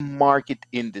market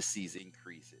indices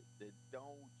increases. The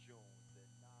Dow Jones,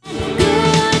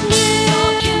 Good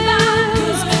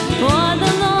news for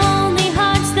the lonely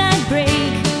hearts that break.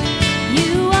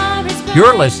 You are His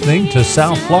You're listening to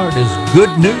South Florida's good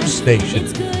news station,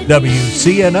 It's good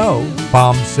WCNO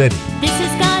Palm City. This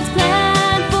is God's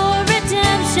plan for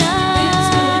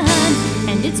redemption,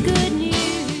 and it's good news.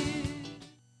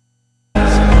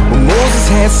 When Moses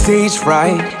had stage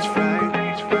fright,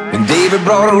 and David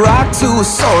brought a rock to a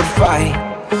sword fight.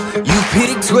 You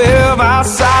picked 12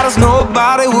 outsiders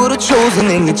nobody would have chosen,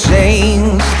 and you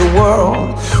changed the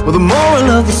world. Well, the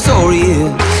moral of the story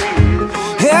is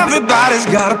everybody's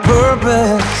got a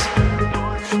purpose.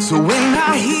 So when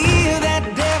I hear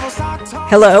that devil start talking,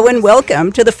 Hello and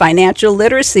welcome to the Financial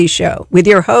Literacy Show with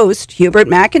your host, Hubert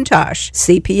McIntosh,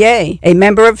 CPA, a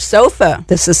member of SOFA,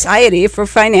 the Society for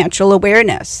Financial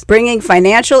Awareness, bringing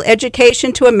financial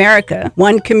education to America,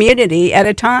 one community at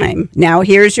a time. Now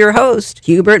here's your host,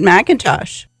 Hubert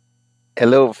McIntosh.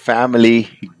 Hello, family.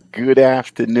 Good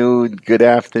afternoon. Good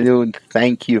afternoon.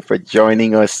 Thank you for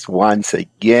joining us once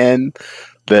again.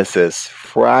 This is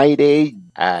Friday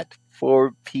at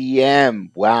 4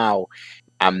 p.m. Wow.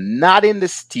 I'm not in the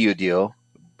studio,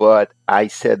 but I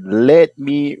said, let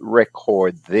me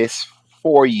record this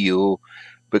for you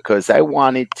because I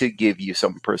wanted to give you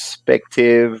some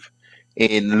perspective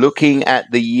in looking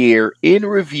at the year in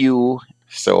review.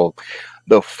 So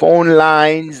the phone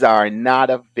lines are not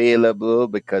available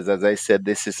because, as I said,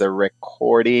 this is a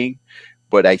recording,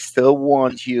 but I still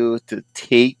want you to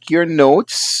take your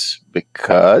notes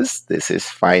because this is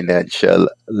financial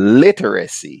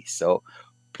literacy. So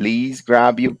please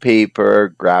grab your paper,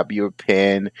 grab your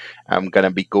pen. I'm going to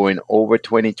be going over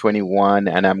 2021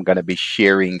 and I'm going to be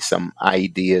sharing some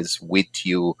ideas with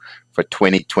you for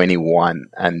 2021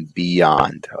 and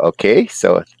beyond. Okay,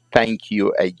 so thank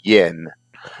you again.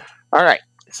 All right.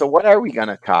 So, what are we going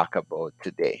to talk about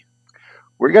today?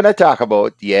 We're going to talk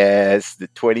about, yes, the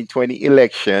 2020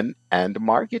 election and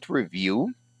market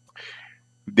review.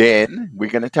 Then, we're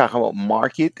going to talk about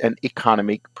market and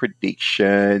economic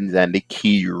predictions and the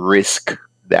key risk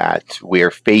that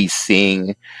we're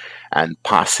facing and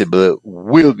possibly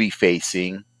will be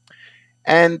facing,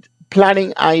 and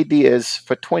planning ideas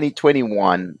for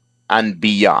 2021 and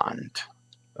beyond.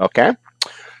 Okay.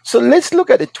 So, let's look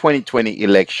at the 2020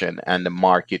 election and the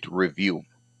market review.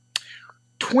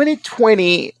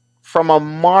 2020, from a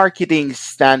marketing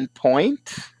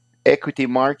standpoint, equity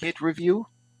market review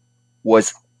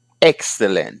was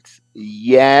excellent.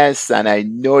 Yes, and I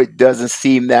know it doesn't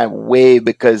seem that way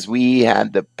because we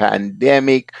had the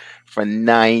pandemic for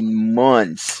 9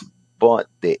 months, but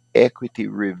the equity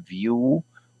review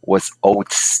was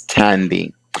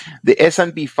outstanding. The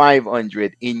S&P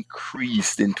 500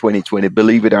 increased in 2020,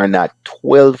 believe it or not,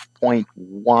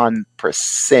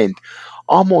 12.1%.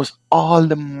 Almost all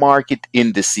the market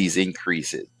indices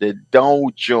increases. The Dow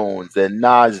Jones, the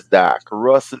Nasdaq,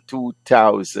 Russell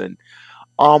 2000,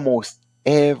 almost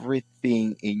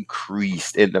everything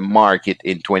increased in the market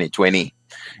in 2020,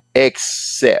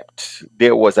 except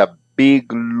there was a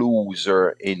big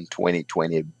loser in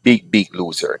 2020, big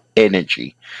loser,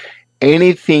 energy.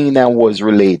 Anything that was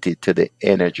related to the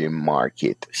energy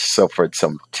market suffered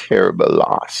some terrible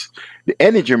loss. The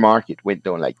energy market went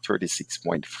down like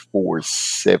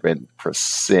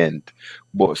 36.47%,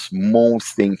 but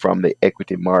most thing from the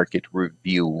equity market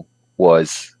review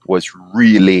was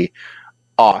really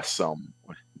awesome.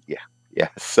 Yeah, yeah.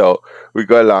 So we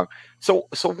go along. So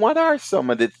what are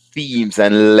some of the themes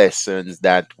and lessons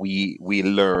that we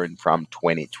learned from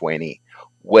 2020?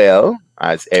 Well,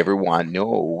 as everyone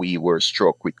know, we were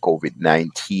struck with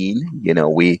COVID-19.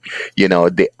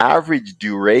 The average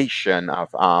duration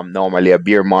of normally a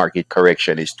bear market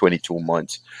correction is 22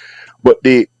 months, but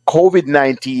the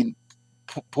COVID-19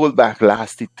 pullback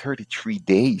lasted 33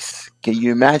 days. Can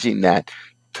you imagine that?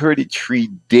 33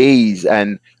 days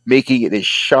and making it the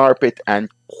sharpest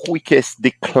and quickest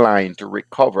decline to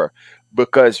recover.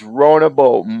 Because round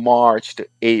about March to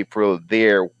April,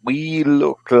 there we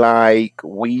looked like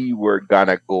we were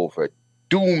gonna go for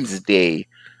doomsday.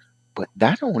 But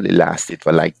that only lasted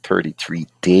for like 33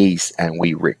 days and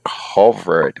we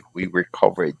recovered. We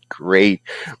recovered great.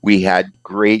 We had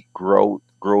great growth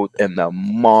in the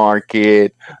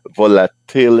market.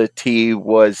 Volatility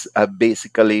was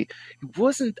basically, it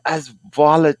wasn't as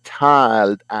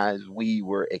volatile as we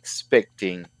were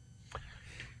expecting.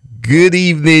 Good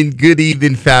evening,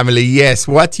 family. Yes,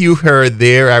 what you heard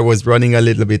there, I was running a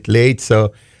little bit late,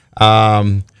 so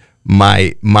um,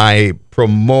 my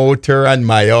promoter and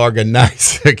my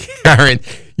organizer, Karen,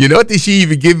 You notice she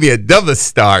even give me a double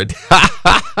start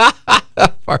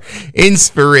for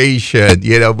inspiration,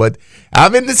 but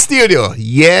I'm in the studio.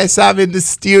 Yes, I'm in the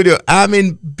studio. I'm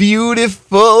in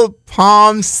beautiful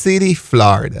Palm City,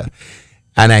 Florida.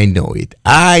 And I know it.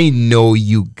 I know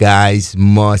you guys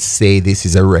must say this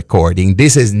is a recording.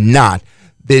 This is not.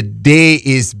 The day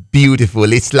is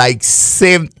beautiful. It's like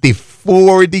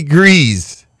 74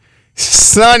 degrees.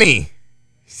 Sunny.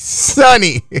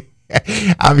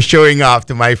 I'm showing off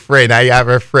to my friend. I have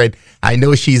a friend. I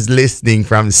know she's listening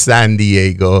from San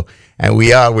Diego. And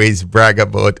we always brag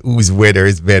about whose weather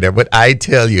is better. But I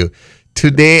tell you,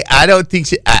 today, I don't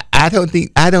think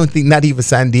not even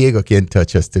San Diego can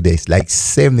touch us today. It's like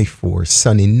 74,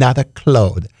 sunny, not a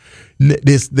cloud.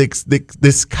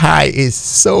 The sky is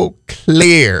so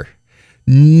clear.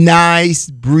 Nice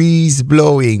breeze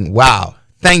blowing. Wow.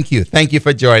 Thank you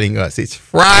for joining us. It's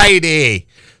Friday,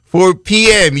 4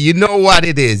 p.m. You know what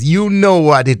it is.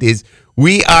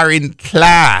 We are in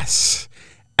class.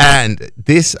 And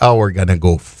this hour gonna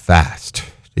go fast.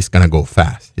 It's gonna go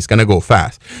fast.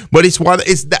 But it's one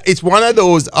of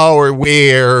those hours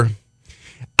where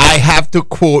I have to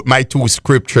quote my two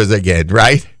scriptures again,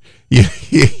 right? In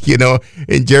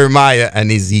Jeremiah and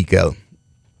Ezekiel.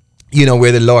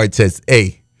 Where the Lord says,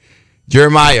 "Hey,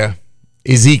 Jeremiah,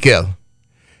 Ezekiel,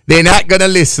 they're not gonna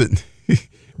listen."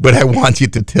 But I want you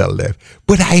to tell them.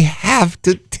 But I have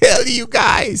to tell you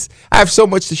guys. I have so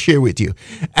much to share with you.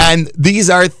 And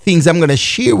these are things I'm going to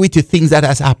share with you, things that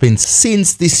has happened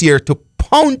since this year to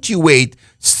punctuate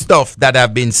stuff that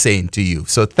I've been saying to you.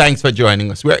 So thanks for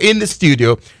joining us. We're in the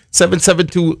studio,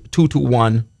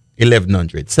 772-221-1100.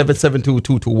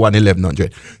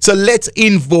 772-221-1100. So let's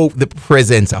invoke the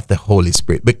presence of the Holy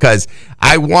Spirit, because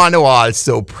I want to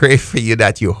also pray for you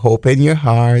that you open your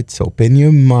hearts, open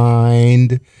your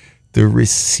mind to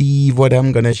receive what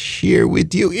I'm going to share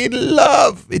with you in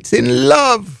love. It's in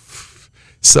love.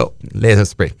 So let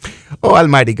us pray. Oh,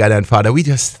 Almighty God and Father, we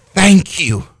just thank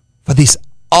you for this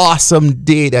awesome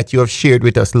day that you have shared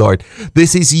with us, Lord.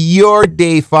 This is your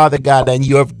day, Father God, and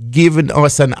you have given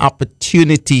us an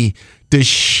opportunity to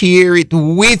share it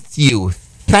with you.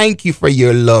 Thank you for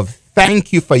your love.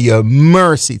 Thank you for your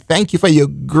mercy. Thank you for your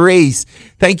grace.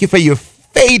 Thank you for your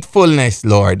faithfulness,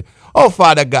 Lord. Oh,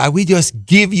 Father God, we just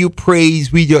give you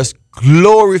praise. We just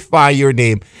glorify your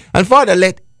name. And Father,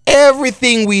 let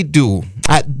everything we do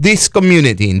at this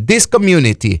community, in this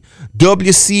community,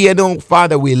 WCNO,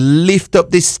 Father, we lift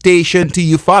up this station to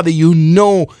you. Father,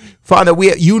 Father,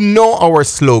 you know our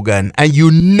slogan, and you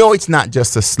know it's not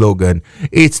just a slogan.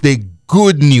 It's the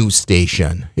good news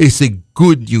station. It's a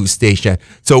good news station.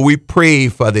 So we pray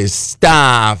for the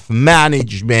staff,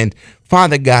 management.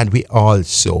 Father God, we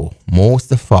also,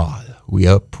 most of all, we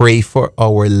pray for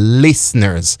our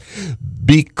listeners,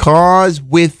 because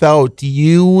without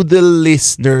you, the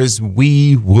listeners,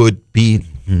 we would be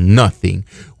nothing.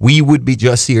 We would be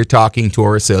just here talking to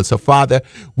ourselves. So, Father,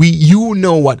 you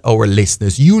know what our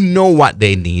listeners, you know what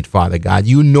they need, Father God.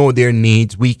 You know their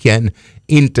needs. We can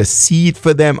intercede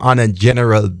for them on a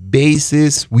general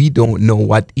basis. We don't know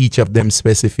what each of them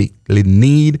specifically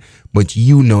need, but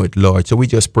you know it, Lord. So we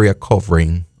just pray a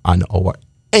covering on our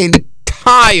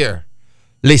entire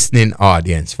listening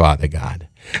audience, Father God.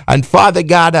 And Father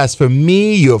God, as for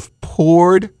me, you have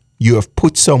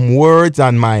put some words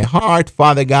on my heart,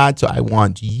 Father God. So I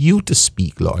want you to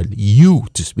speak, Lord, you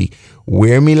to speak.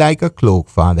 Wear me like a cloak,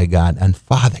 Father God. And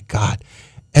Father God,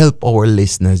 help our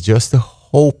listeners just to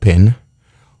open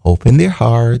their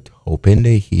heart, open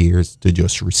their ears to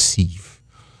just receive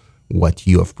what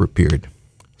you have prepared.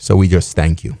 So we just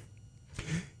thank you.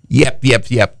 Yep.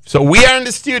 So we are in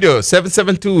the studio,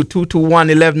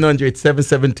 772-221-1100,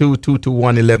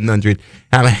 772-221-1100.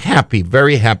 I'm happy,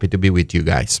 very happy to be with you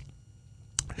guys.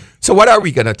 So what are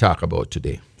we going to talk about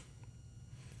today?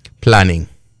 Planning.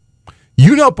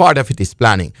 Part of it is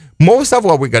planning. Most of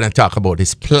what we're going to talk about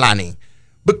is planning,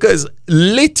 because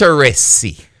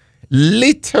literacy,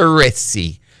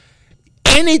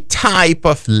 any type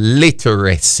of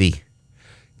literacy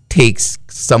takes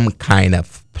some kind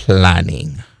of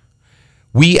planning.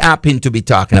 We happen to be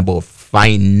talking about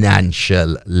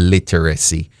financial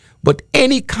literacy, but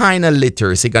any kind of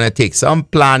literacy going to take some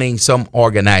planning, some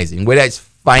organizing, whether it's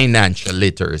financial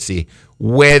literacy,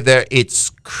 whether it's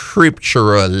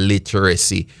scriptural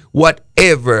literacy,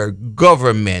 whatever,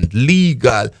 government,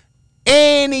 legal,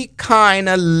 any kind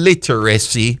of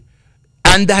literacy.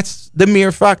 And that's the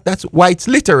mere fact. That's why it's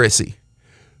literacy.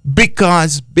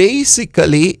 Because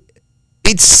basically,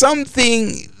 it's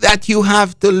something that you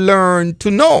have to learn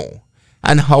to know.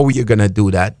 And how are you going to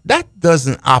do that? That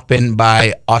doesn't happen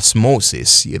by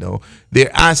osmosis, you know.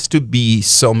 There has to be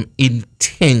some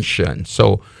intention.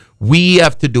 So we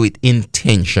have to do it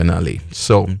intentionally.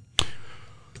 So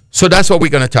that's what we're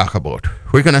going to talk about.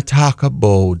 We're going to talk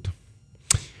about,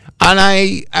 and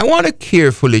I want to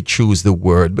carefully choose the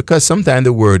word because sometimes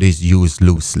the word is used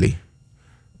loosely.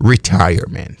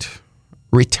 Retirement.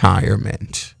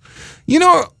 Retirement. You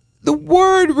know, the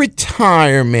word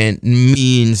retirement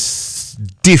means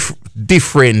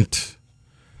different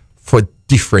for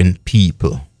different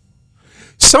people.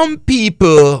 Some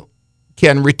people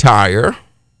can retire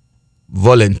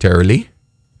voluntarily.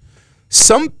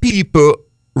 Some people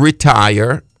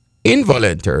retire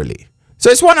involuntarily. So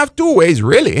it's one of two ways,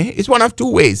 really. It's one of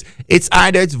two ways. It's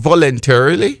either it's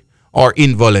voluntarily or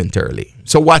involuntarily.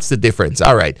 So what's the difference?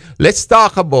 All right, let's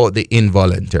talk about the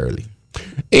involuntarily.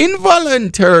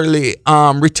 Involuntarily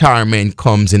retirement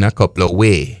comes in a couple of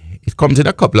ways. It comes in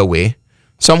a couple of ways.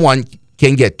 Someone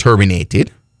can get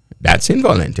terminated. That's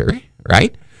involuntary,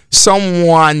 right?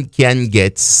 Someone can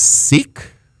get sick.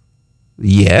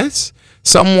 Yes.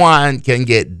 Someone can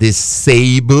get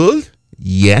disabled.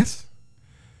 Yes.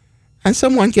 And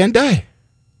someone can die.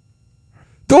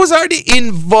 Those are the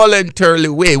involuntary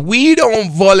way. We don't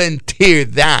volunteer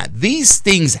that. These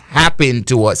things happen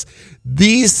to us.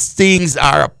 These things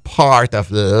are a part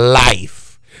of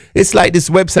life. It's like this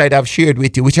website I've shared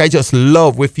with you, which I just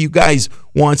love. If you guys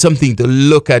want something to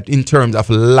look at in terms of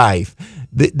life,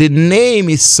 the name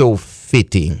is so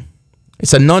fitting.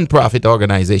 It's a non-profit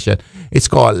organization. It's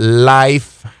called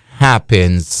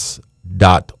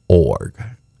lifehappens.org.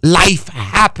 Life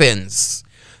happens.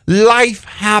 Life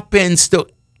happens to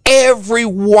every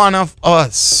one of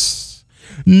us.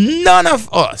 None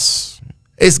of us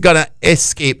is going to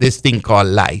escape this thing called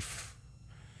life.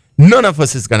 None of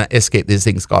us is going to escape this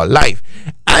thing called life.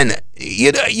 And,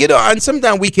 you know, and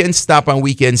sometimes we can stop and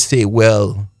we can say,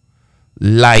 well,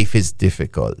 life is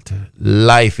difficult.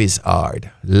 Life is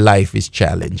hard. Life is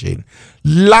challenging.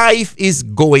 Life is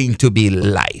going to be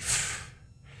life.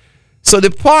 So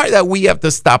the part that we have to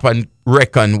stop and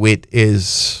reckon with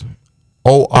is,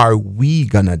 how are we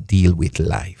going to deal with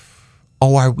life?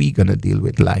 How are we going to deal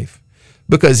with life?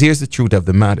 Because here's the truth of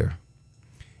the matter.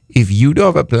 If you don't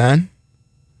have a plan,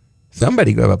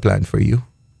 somebody will have a plan for you.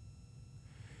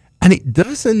 And it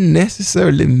doesn't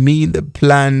necessarily mean the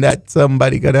plan that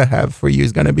somebody gonna have for you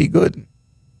is gonna be good.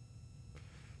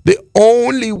 The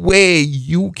only way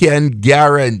you can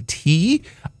guarantee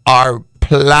or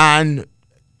plan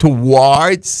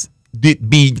towards it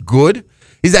being good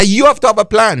is that you have to have a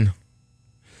plan.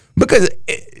 Because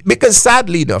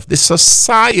sadly enough, the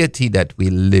society that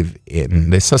we live in,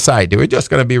 we're just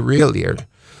gonna be real here.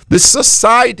 The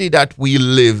society that we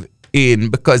live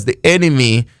in, because the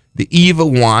enemy, the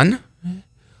evil one,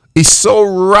 is so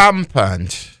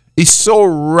rampant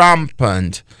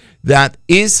that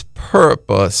his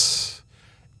purpose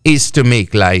is to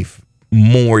make life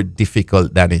more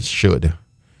difficult than it should.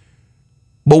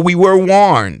 But we were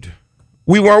warned.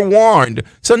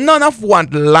 So none of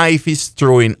what life is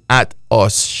throwing at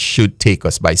us should take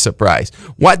us by surprise.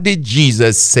 What did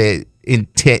Jesus say in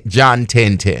John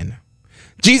 10:10?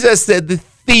 Jesus said, the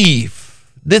thief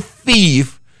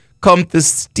come to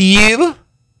steal,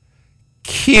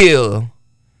 kill,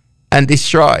 and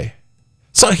destroy.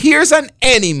 So here's an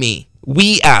enemy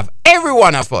we have, every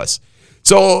one of us.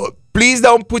 So please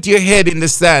don't put your head in the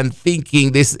sand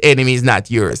thinking this enemy is not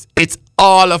yours. It's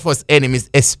all of us enemies,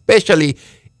 especially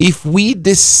if we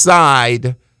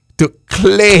decide to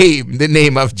claim the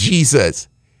name of Jesus.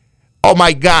 Oh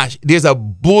my gosh, there's a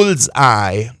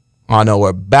bullseye on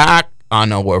our back,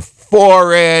 on our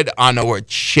forehead, on our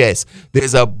chest.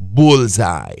 There's a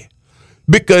bullseye.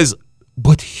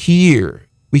 But here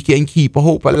we can keep a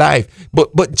hope alive.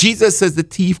 But Jesus says the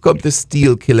thief come to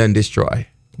steal, kill, and destroy.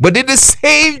 But in the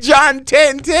same John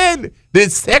 10:10, the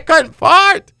second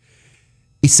part,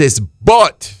 he says,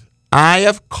 but I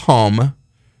have come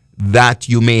that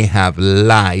you may have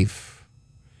life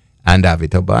and have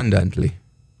it abundantly.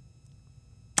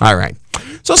 All right.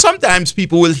 So sometimes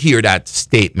people will hear that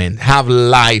statement, have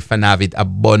life and have it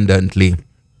abundantly.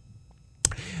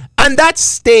 And that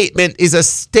statement is a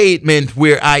statement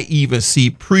where I even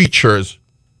see preachers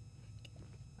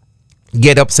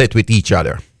get upset with each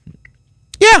other.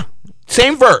 Yeah,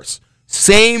 same verse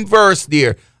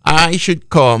there. I've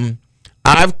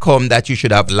come that you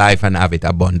should have life and have it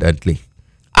abundantly.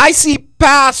 I see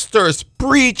pastors,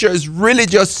 preachers,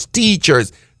 religious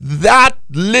teachers, that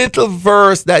little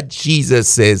verse that Jesus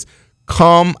says,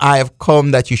 I have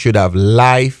come that you should have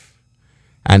life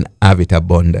and have it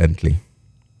abundantly.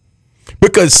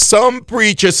 Because some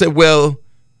preachers say, well,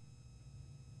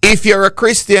 If you're a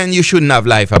Christian, you shouldn't have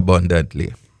life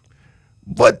abundantly.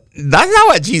 But that's not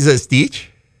what Jesus teach.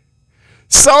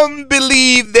 Some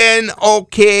believe then,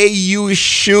 okay, you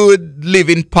should live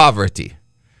in poverty.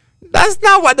 That's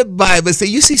not what the Bible says.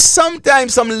 You see,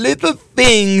 sometimes some little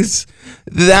things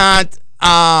that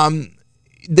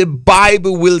the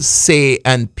Bible will say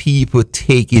and people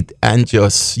take it and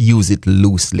just use it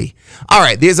loosely. All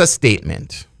right, there's a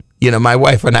statement. You know, my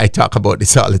wife and I talk about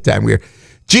this all the time where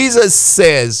Jesus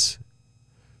says,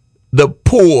 the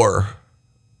poor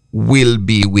will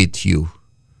be with you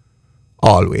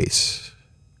always.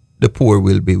 The poor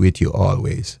will be with you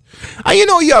always. And you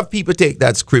know, you have people take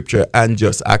that scripture and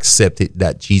just accept it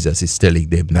that Jesus is telling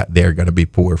them that they're going to be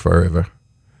poor forever.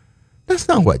 That's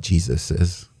not what Jesus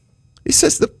says. He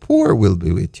says the poor will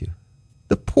be with you.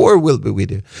 The poor will be with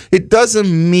you. It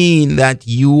doesn't mean that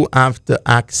you have to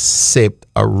accept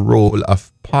a role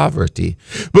of poverty.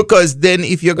 Because then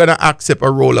if you're going to accept a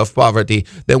role of poverty,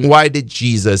 then why did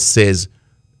Jesus says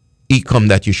he come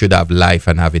that you should have life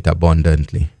and have it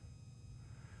abundantly?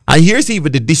 And here's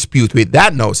even the dispute with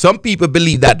that now. Some people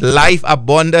believe that life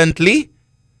abundantly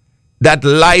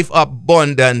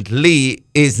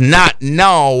is not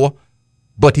now,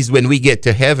 but is when we get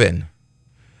to heaven.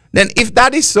 Then if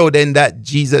that is so, then that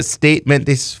Jesus' statement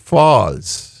is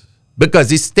false. Because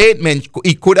his statement,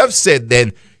 he could have said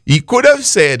that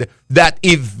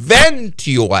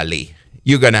eventually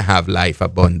you're going to have life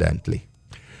abundantly.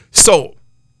 So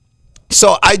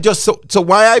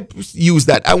why I use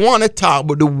that, I want to talk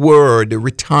about the word, the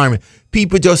retirement.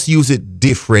 People just use it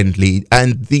differently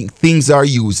and things are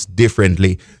used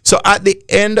differently. So at the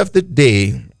end of the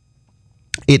day,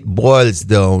 it boils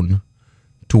down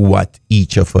to what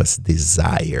each of us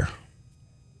desire.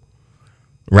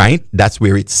 Right? That's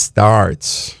where it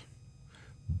starts.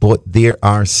 But there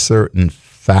are certain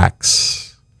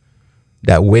facts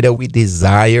that whether we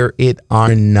desire it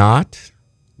or not,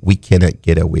 we cannot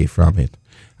get away from it.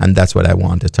 And that's what I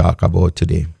want to talk about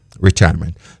today.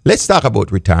 Retirement. Let's talk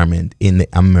about retirement in the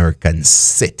American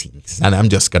settings. And I'm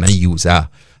just going to use a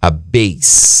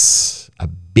base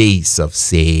of,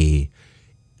 say,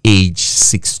 age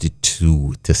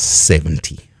 62 to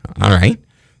 70. All right.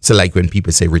 So like when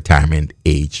people say retirement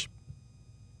age,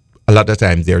 a lot of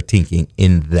times they're thinking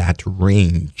in that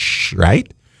range,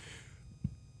 right?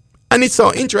 And it's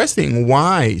so interesting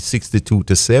why 62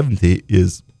 to 70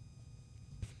 is,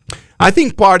 I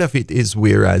think part of it is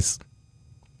whereas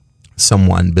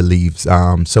someone believes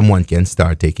someone can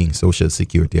start taking Social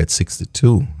Security at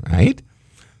 62, right?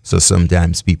 So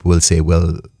sometimes people will say,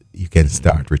 well, you can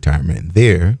start retirement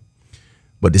there,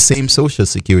 but the same Social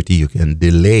Security you can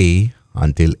delay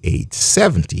until age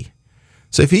 70.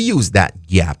 So if you use that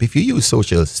gap, if you use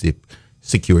Social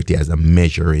Security as a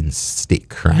measuring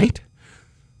stick, right?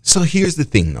 So here's the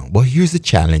thing now. Well, here's the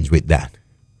challenge with that.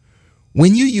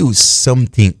 When you use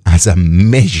something as a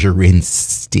measuring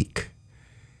stick,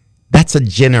 that's a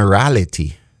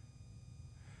generality.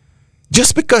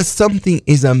 Just because something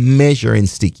is a measuring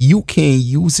stick, you can't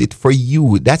use it for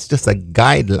you. That's just a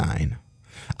guideline.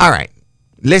 All right,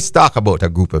 let's talk about a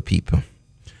group of people.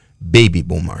 Baby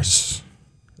boomers.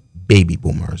 Baby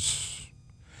boomers.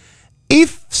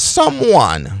 If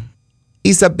someone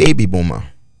is a baby boomer,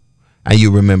 and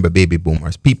you remember baby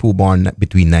boomers, people born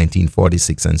between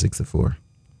 1946 and 64.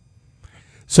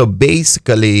 So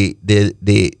basically,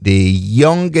 the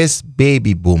youngest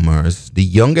baby boomers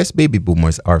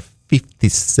are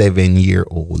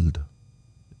 57-year-old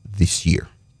this year.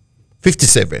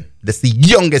 57. That's the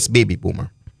youngest baby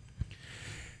boomer.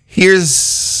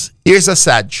 Here's a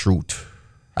sad truth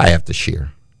I have to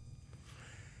share.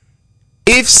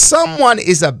 If someone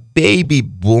is a baby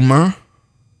boomer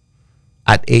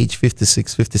at age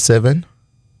 56, 57,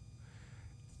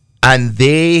 and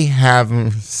they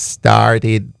haven't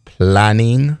started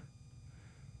planning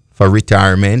for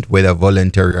retirement, whether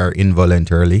voluntary or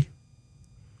involuntarily,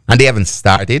 and they haven't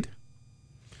started,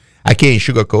 I can't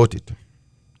sugarcoat it.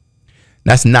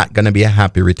 That's not going to be a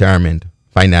happy retirement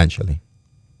financially.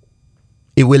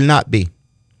 It will not be.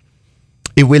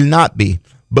 It will not be.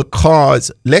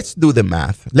 Because let's do the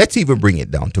math. Let's even bring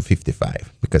it down to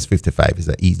 55, because 55 is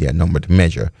an easier number to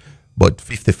measure. But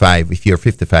 55, if you're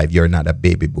 55, you're not a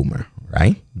baby boomer,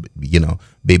 right? You know,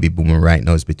 baby boomer right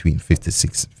now is between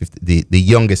 56, the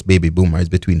youngest baby boomer is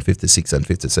between 56 and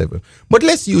 57. But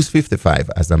let's use 55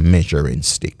 as a measuring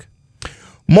stick.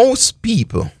 Most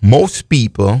people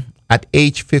at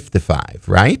age 55,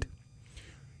 right?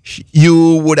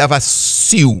 You would have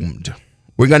assumed,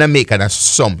 we're going to make an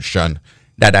assumption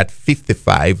that at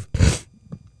 55,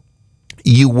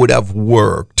 you would have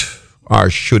worked or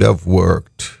should have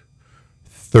worked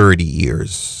 30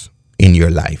 years in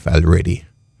your life already.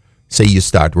 Say you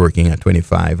start working at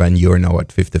 25 and you're now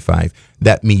at 55.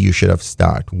 That means you should have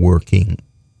started working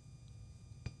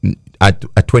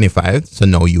at 25. So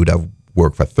now you would have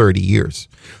worked for 30 years.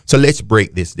 So let's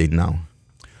break this down now.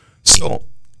 So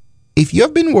if you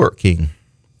have been working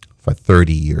for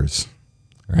 30 years,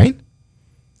 right?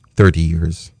 30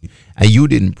 years, and you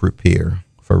didn't prepare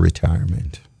for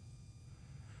retirement.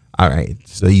 All right,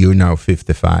 so you're now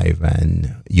 55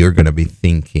 and you're going to be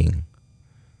thinking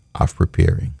of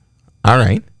preparing. All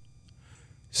right.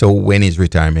 So when is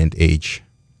retirement age?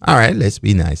 All right, let's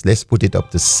be nice. Let's put it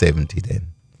up to 70 then.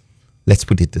 Let's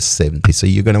put it to 70. So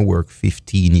you're going to work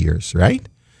 15 years, right?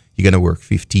 You're going to work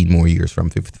 15 more years from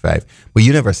 55. But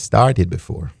you never started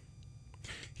before.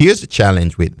 Here's the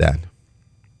challenge with that.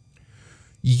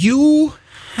 You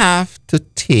have to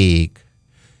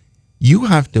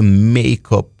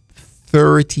make up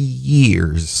 30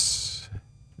 years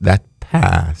that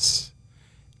pass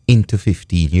into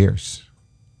 15 years.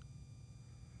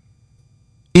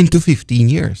 Into 15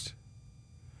 years.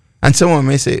 And someone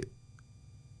may say,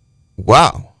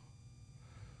 wow,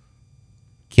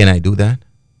 can I do that?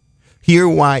 Here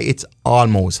why it's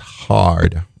almost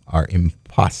hard or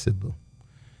impossible.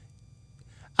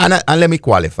 And let me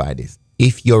qualify this.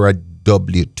 If you're a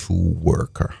W-2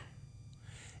 worker,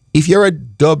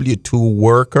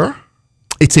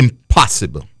 it's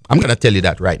impossible. I'm going to tell you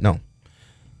that right now.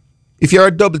 If you're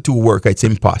a W-2 worker, it's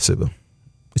impossible.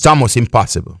 It's almost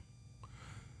impossible.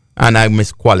 And I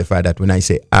must qualify that when I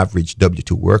say average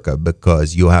W-2 worker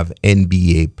because you have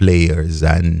NBA players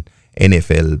and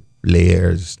NFL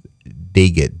players, they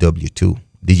get W-2.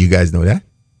 Did you guys know that?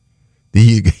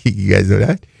 Did you guys know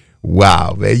that?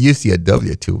 Wow, man, you see a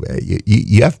W-2, man.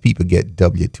 You have people get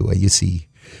W-2 and you see,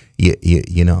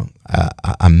 you know,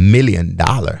 $1 million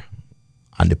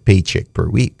on the paycheck per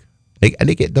week. And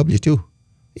they get W-2.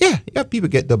 Yeah, you have people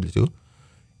get W-2.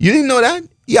 You didn't know that?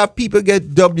 You have people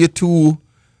get W-2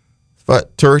 for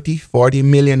 30, 40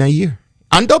 million a year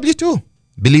on W-2,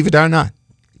 believe it or not.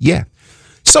 Yeah.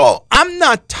 So I'm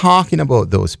not talking about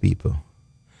those people.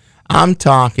 I'm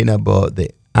talking about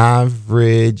the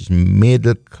average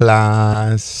middle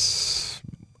class,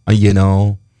 you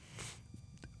know,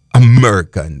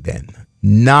 American then.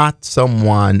 Not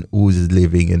someone who's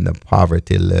living in the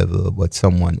poverty level, but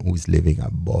someone who's living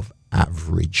above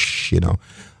average, you know.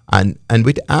 And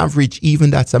with average, even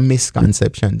that's a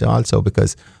misconception also,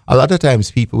 because a lot of times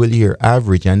people will hear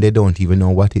average and they don't even know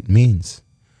what it means.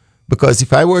 Because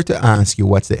if I were to ask you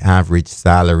what's the average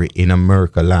salary in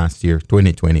America last year,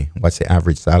 2020, what's the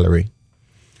average salary?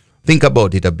 Think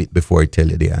about it a bit before I tell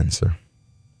you the answer.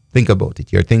 Think about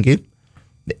it. You're thinking?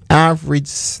 The average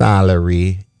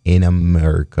salary in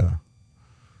America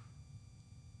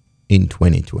in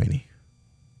 2020.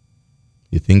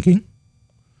 You thinking?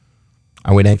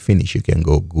 And when I finish, you can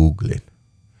go Google it.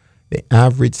 The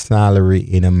average salary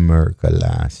in America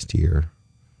last year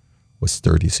was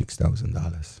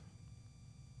 $36,000.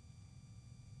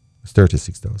 It's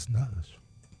 $36,000.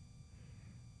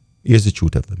 Here's the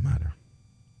truth of the matter.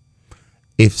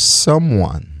 If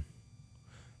someone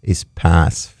is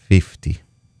past 50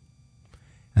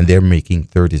 and they're making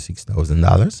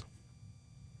 $36,000,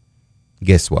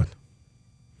 guess what?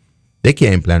 They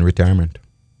can't plan retirement.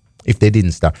 If they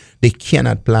didn't start, they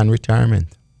cannot plan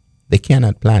retirement. They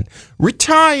cannot plan.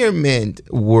 Retirement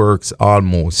works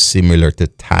almost similar to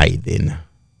tithing.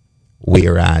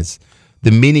 Whereas the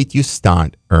minute you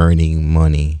start earning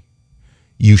money,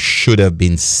 you should have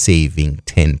been saving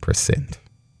 10%.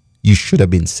 You should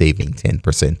have been saving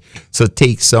 10%. So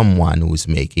take someone who's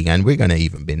making, and we're going to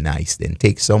even be nice then,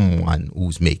 take someone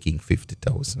who's making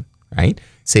 50,000, right?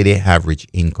 Say their average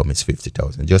income is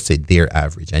 50,000. Just say their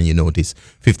average, and you notice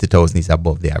 50,000 is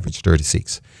above the average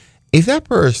 36. If that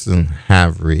person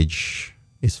average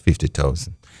is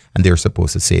 50,000 and they're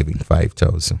supposed to saving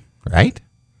 5,000, right?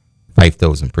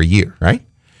 5,000 per year, right?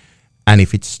 And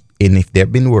if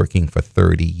they've been working for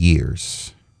 30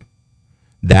 years,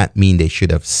 that means they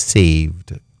should have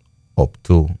saved up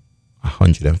to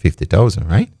 150,000,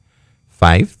 right?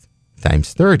 5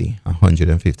 times 30,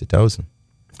 150,000.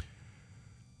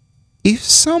 If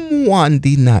someone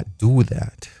did not do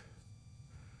that,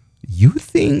 you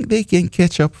think they can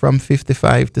catch up from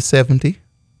 55 to 70?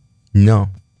 No,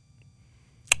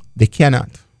 they cannot.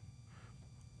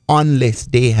 Unless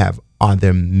they have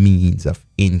other means of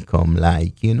income,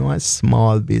 like, you know, a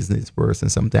small business person.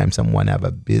 Sometimes someone have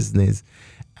a business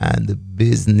and the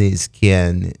business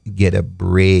can get a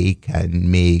break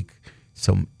and make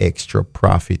some extra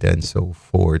profit and so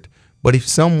forth. But if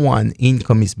someone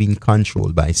income is being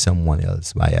controlled by someone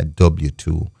else, by a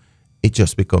W-2, it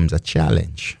just becomes a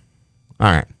challenge.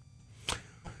 All right.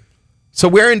 So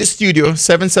we're in the studio,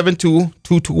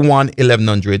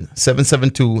 772-221-1100,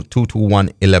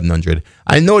 772-221-1100.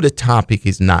 I know the topic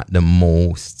is not the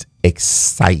most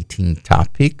exciting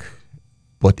topic,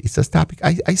 but it's a topic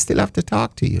I still have to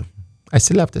talk to you. I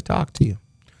still have to talk to you.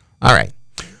 All right.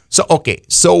 So, okay.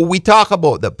 So we talk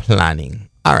about the planning.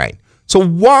 All right. So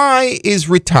why is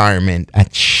retirement a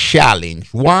challenge?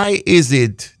 Why is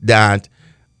it that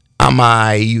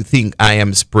you think I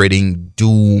am spreading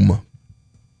doom?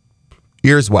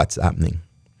 Here's what's happening.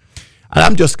 And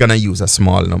I'm just going to use a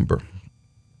small number.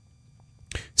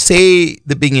 Say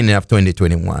the beginning of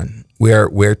 2021,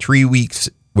 we're 3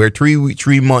 weeks, we're 3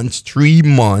 months,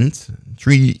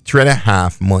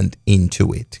 3.5 months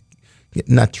into it.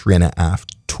 Not 3.5,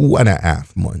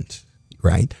 2.5 months,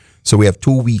 right? So we have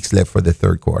 2 weeks left for the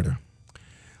third quarter.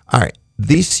 All right.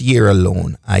 This year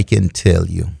alone, I can tell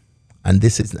you, and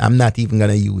I'm not even going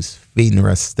to use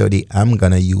FINRA study. I'm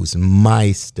going to use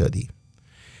my study.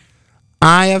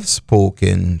 I have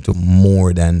spoken to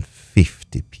more than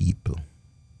 50 people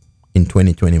in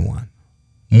 2021.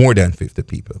 More than 50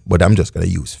 people. But I'm just going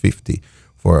to use 50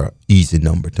 for an easy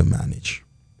number to manage.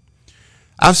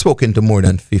 I've spoken to more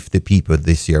than 50 people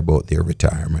this year about their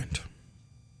retirement.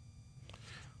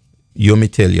 You want me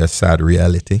to tell you a sad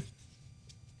reality?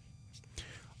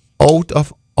 Out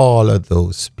of all of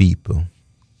those people,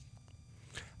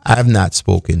 I have not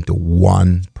spoken to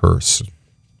one person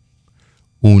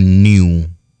who knew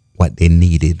what they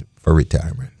needed for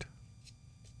retirement.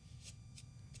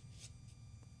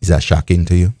 Is that shocking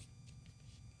to you?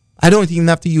 I don't even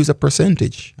have to use a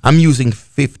percentage. I'm using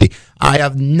 50. I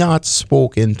have not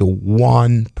spoken to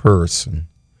one person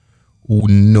who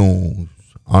knows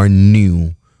or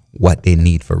knew what they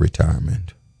need for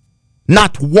retirement.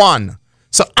 Not one.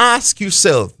 So ask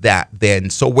yourself that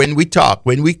then. So when we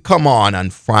come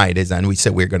on Fridays and we say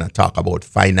we're going to talk about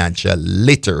financial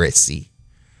literacy,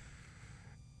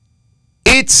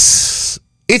 it's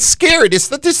scary. The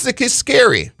statistic is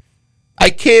scary. I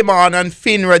came on and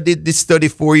FINRA did this study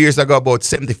 4 years ago about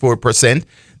 74%.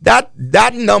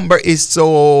 That number is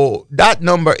so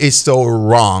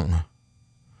wrong.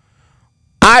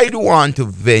 I'd want to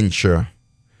venture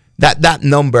that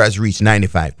number has reached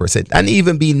 95%. And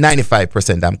even being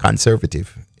 95%, I'm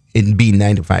conservative in being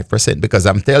 95% because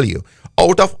I'm telling you,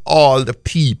 out of all the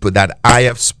people that I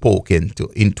have spoken to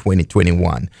in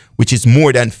 2021, which is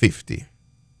more than 50,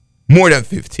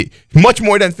 much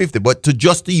more than 50, but to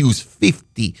use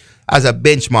 50 as a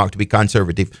benchmark to be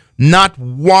conservative, not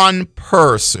one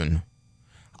person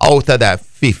out of that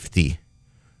 50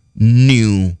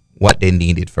 knew what they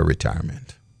needed for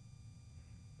retirement.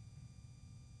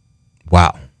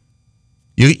 Wow.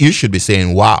 You should be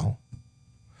saying, wow.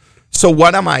 So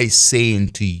what am I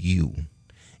saying to you?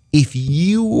 If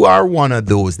you are one of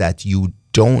those that you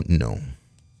don't know,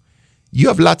 you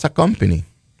have lots of company.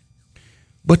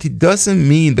 But it doesn't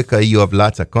mean because you have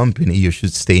lots of company, you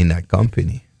should stay in that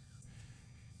company.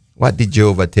 What did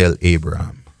Jehovah tell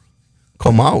Abraham?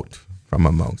 Come out from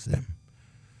amongst them.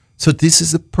 So this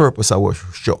is the purpose of our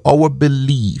show, our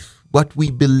belief, what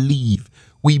we believe.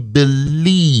 We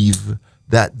believe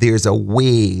that there's a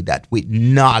way that with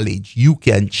knowledge you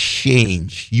can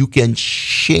change. You can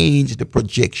change the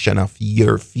projection of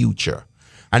your future.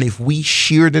 And if we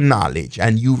share the knowledge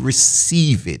and you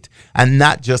receive it and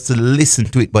not just listen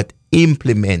to it, but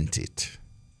implement it,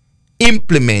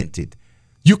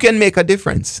 you can make a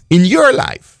difference in your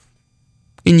life.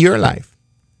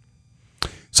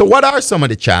 So what are some of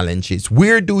the challenges?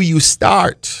 Where do you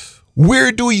start?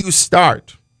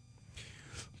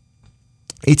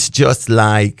 It's just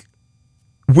like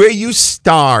where you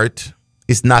start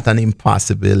is not an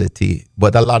impossibility,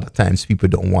 but a lot of times people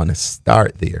don't want to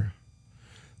start there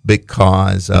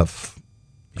because of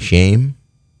shame,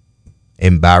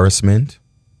 embarrassment,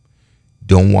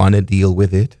 don't want to deal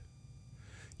with it.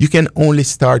 You can only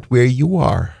start where you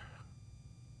are.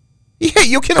 Yeah,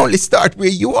 you can only start where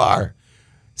you are.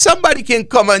 Somebody can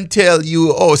come and tell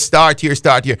you, oh, start here.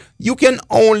 You can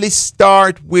only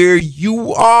start where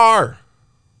you are.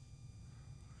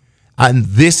 And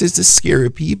this is the scary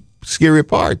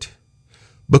part.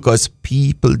 Because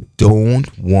people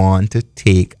don't want to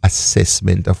take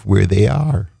assessment of where they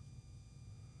are.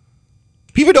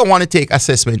 People don't want to take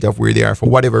assessment of where they are for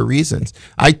whatever reasons.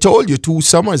 I told you 2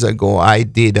 summers ago, I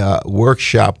did a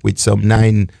workshop with some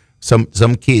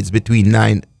kids between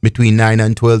 9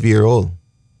 and 12 year old.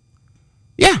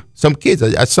 Yeah, some kids,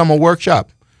 a summer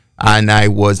workshop. And I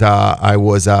was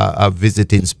a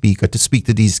visiting speaker to speak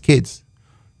to these kids,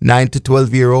 9 to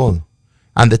 12 year old.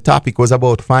 And the topic was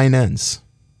about finance.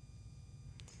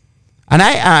 And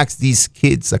I asked these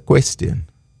kids a question.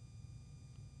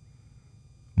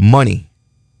 Money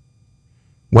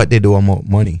what they do about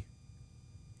money.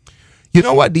 You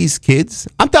know what these kids,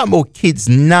 I'm talking about kids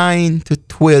 9 to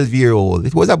 12 year old.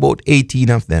 It was about 18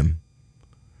 of them.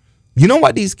 You know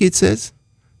what these kids says?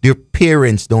 Their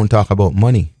parents don't talk about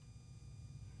money.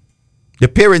 Their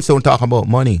parents don't talk about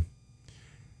money.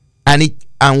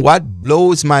 And what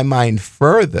blows my mind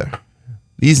further,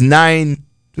 these 9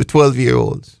 to 12 year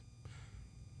olds,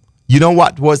 you know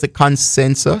what was the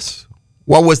consensus?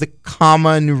 What was the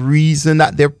common reason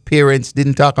that their parents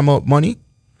didn't talk about money?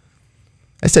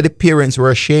 I said the parents were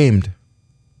ashamed.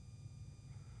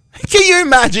 Can you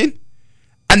imagine?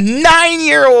 A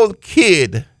 9-year-old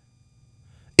kid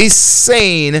is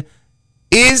saying,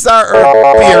 is our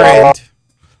parent...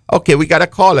 Okay, we got a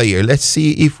caller here. Let's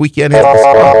see if we can help this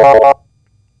caller.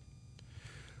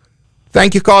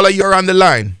 Thank you, caller. You're on the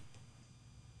line.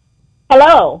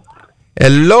 Hello,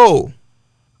 Hello.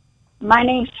 my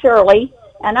name's Shirley,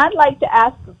 and I'd like to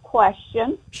ask a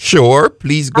question. Sure.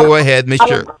 Please go ahead, Miss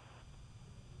Shirley.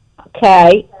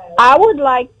 Okay, I would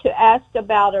like to ask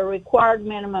about a required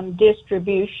minimum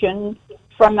distribution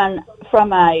from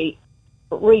a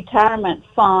retirement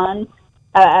fund.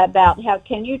 About how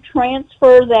can you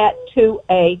transfer that to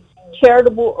a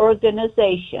charitable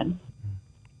organization?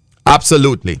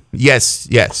 Absolutely. Yes,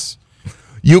 yes.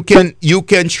 You can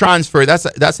transfer.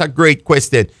 That's a great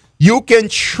question. You can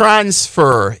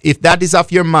transfer, if that is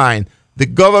off your mind. The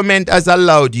government has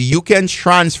allowed you. You can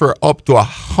transfer up to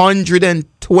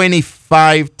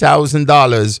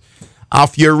 $125,000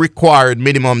 of your required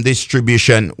minimum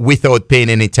distribution without paying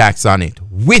any tax on it.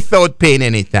 Without paying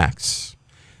any tax.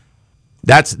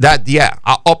 That's up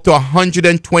to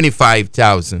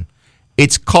 $125,000.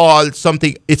 It's called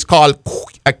something. It's called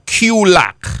a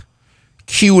QLAC.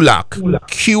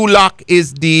 QLAC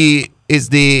is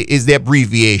the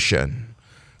abbreviation.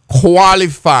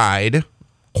 Qualified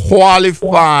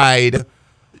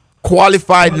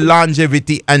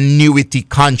longevity annuity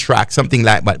contract, something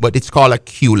like that. But it's called a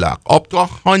QLAC. Up to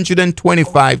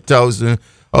 $125,000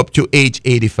 up to age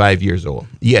 85 years old.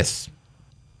 Yes.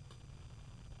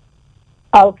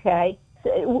 Okay.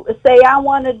 Say I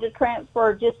wanted to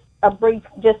transfer just say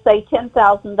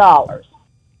 $10,000.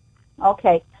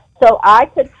 Okay. So I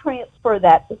could transfer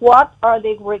that. What are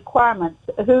the requirements?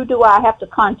 Who do I have to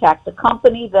contact? The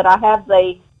company that I have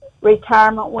the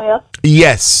retirement with?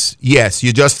 Yes.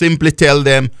 You just simply tell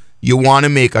them you want to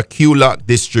make a QLAC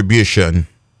distribution,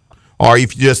 or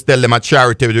if you just tell them a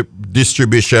charity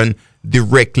distribution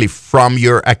directly from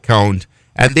your account,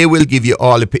 and they will give you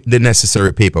all the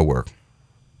necessary paperwork.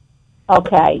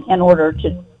 Okay, in order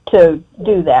to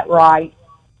do that, right?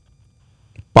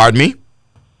 Pardon me?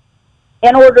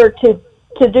 In order to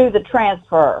do the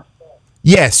transfer.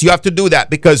 Yes, you have to do that,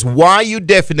 because why you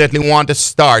definitely want to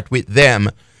start with them,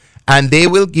 and they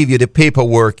will give you the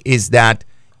paperwork, is that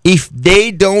if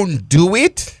they don't do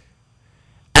it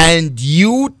and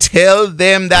you tell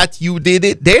them that you did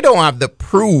it, they don't have the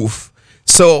proof.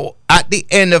 So at the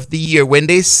end of the year, when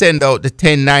they send out the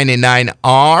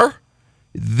 1099-R,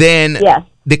 then yes,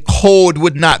 the code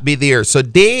would not be there. So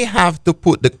they have to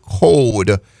put the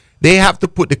code.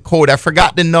 I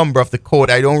forgot the number of the code.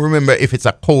 I don't remember if it's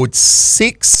a code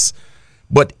 6,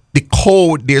 but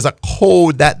there's a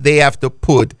code that they have to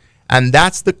put. And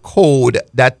that's the code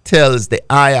that tells the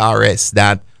IRS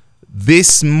that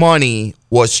this money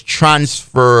was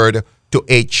transferred to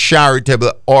a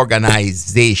charitable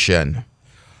organization.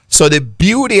 So the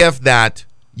beauty of that,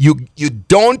 you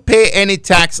don't pay any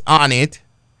tax on it,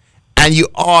 and you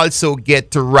also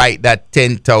get to write that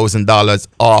 $10,000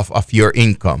 off of your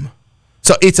income.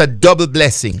 So it's a double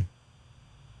blessing.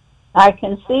 I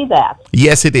can see that.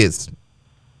 Yes, it is.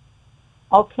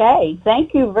 Okay,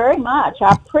 thank you very much.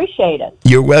 I appreciate it.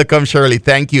 You're welcome, Shirley.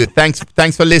 Thank you. Thanks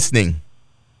for listening.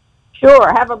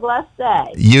 Sure. Have a blessed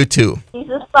day. You too.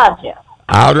 Jesus loves you.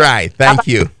 All right. Thank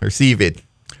you. Receive it.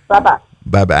 Bye-bye.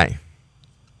 Bye-bye.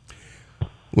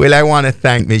 Well, I want to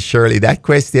thank Miss Shirley. That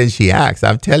question she asked,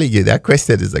 I'm telling you, that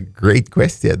question is a great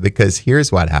question, because here's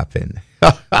what happened.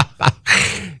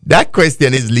 That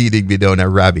question is leading me down a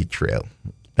rabbit trail.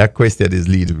 And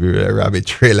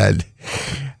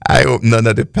I hope none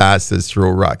of the pastors throw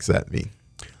rocks at me.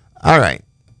 All right.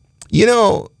 You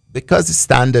know, because the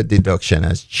standard deduction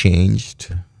has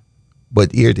changed,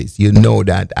 but here it is. You know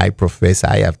that I profess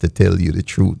I have to tell you the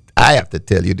truth.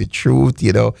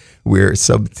 Where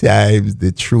sometimes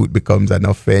the truth becomes an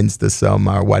offense to some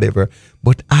or whatever.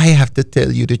 But I have to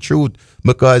tell you the truth,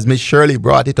 because Miss Shirley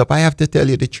brought it up. I have to tell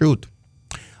you the truth.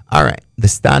 All right. The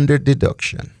standard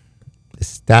deduction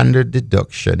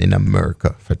in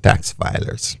America for tax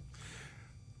filers.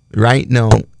 Right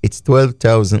now, it's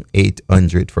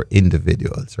 $12,800 for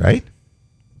individuals, right?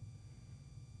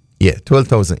 Yeah,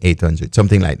 12,800,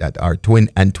 something like that, or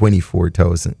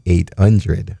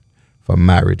 24,800 for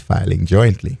married filing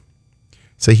jointly.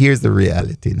 So here's the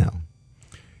reality now.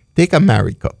 Take a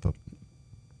married couple.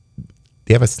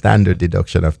 They have a standard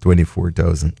deduction of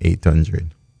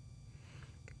 24,800,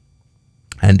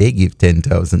 and they give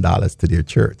 $10,000 to their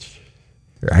church,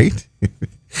 right?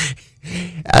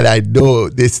 And I know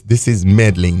this is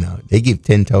meddling now. They give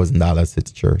 $10,000 to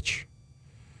the church.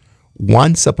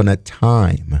 Once upon a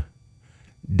time,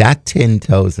 that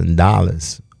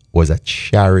 $10,000 was a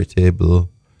charitable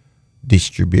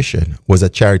distribution, was a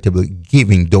charitable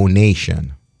giving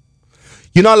donation.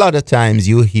 You know, a lot of times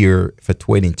you hear for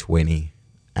 2020,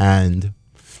 and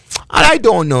I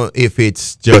don't know if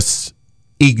it's just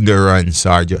ignorance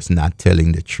or just not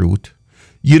telling the truth.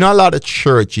 You know, a lot of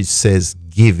churches says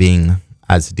giving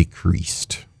has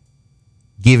decreased.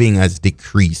 Giving has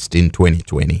decreased in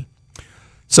 2020.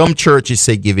 Some churches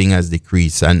say giving has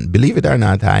decreased, and believe it or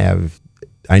not, I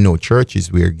know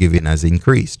churches where giving has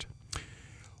increased.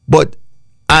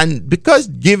 And because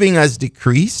giving has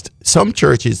decreased, some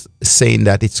churches saying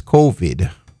that it's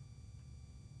COVID.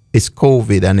 It's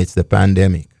COVID and it's the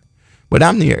pandemic. But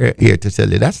I'm here to tell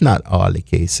you that's not all the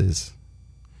cases.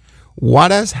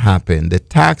 What has happened, the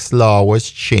tax law was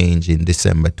changed in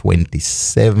December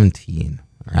 2017,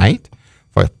 right?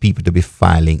 For people to be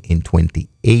filing in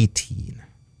 2018.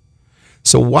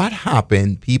 So what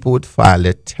happened, people would file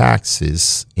their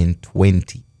taxes in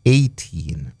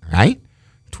 2018, right?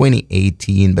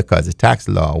 2018, because the tax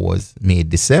law was made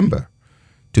December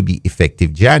to be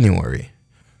effective January.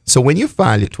 So when you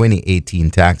file your 2018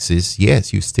 taxes,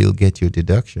 yes, you still get your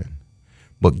deduction.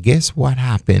 But guess what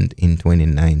happened in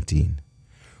 2019?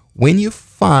 When you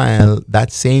file,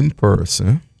 that same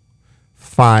person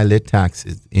file their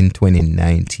taxes in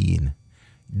 2019,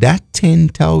 that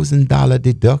 $10,000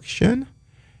 deduction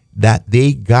that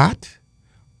they got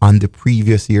on the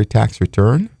previous year tax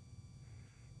return,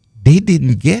 they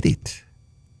didn't get it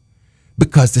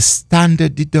because the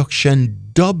standard deduction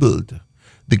doubled.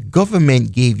 The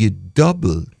government gave you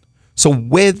double. So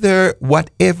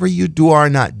whatever you do or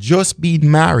not, just being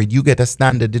married, you get a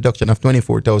standard deduction of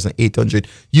 24,800.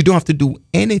 You don't have to do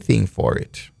anything for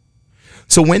it.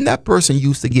 So when that person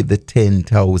used to give the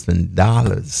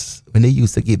 $10,000, when they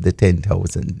used to give the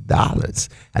 $10,000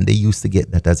 and they used to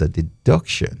get that as a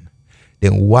deduction,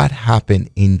 then what happened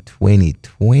in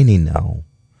 2020 now?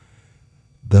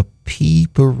 The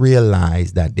people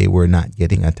realized that they were not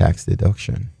getting a tax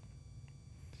deduction.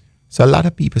 So a lot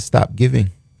of people stopped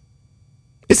giving.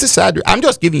 It's a sad, I'm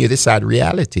just giving you the sad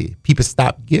reality. People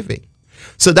stop giving.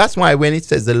 So that's why when it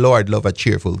says the Lord love a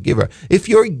cheerful giver, if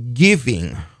you're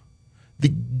giving, the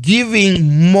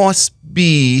giving must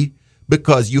be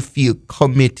because you feel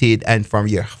committed and for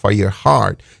your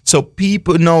heart. So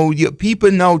people now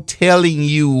telling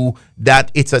you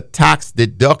that it's a tax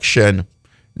deduction.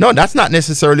 No, that's not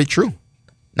necessarily true.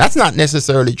 That's not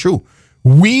necessarily true.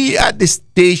 We at the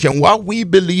station, what we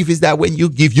believe is that when you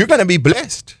give, you're going to be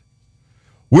blessed.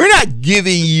 We're not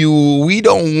giving you, we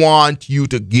don't want you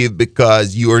to give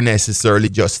because you're necessarily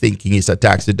just thinking it's a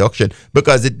tax deduction.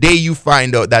 Because the day you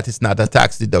find out that it's not a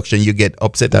tax deduction, you get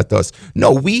upset at us.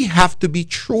 No, we have to be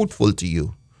truthful to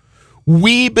you.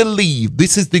 We believe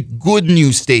this is the good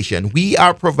news station. We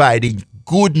are providing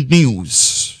good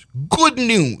news. Good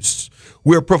news.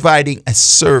 We're providing a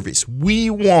service. We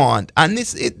want, and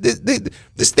the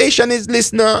station is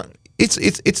listener.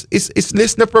 It's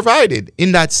listener provided.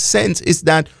 In that sense, is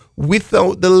that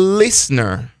without the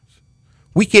listener,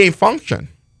 we can't function.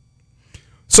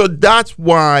 So that's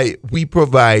why we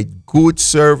provide good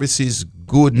services,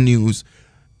 good news,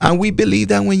 and we believe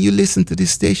that when you listen to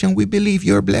this station, we believe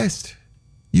you're blessed.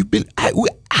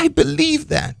 I believe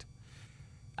that.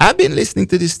 I've been listening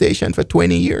to this station for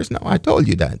 20 years now. I told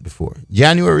you that before.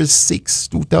 January 6,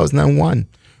 2001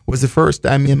 was the first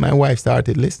time me and my wife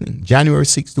started listening. January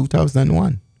 6,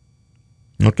 2001.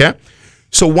 Okay?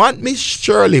 So what Miss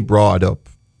Shirley brought up,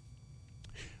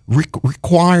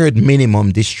 required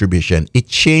minimum distribution, it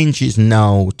changes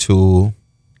now to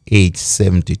age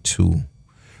 72.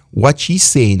 What she's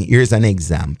saying, here's an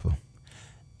example.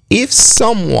 If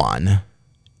someone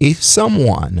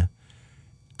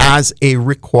has a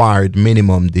required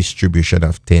minimum distribution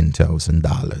of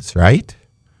 $10,000, right?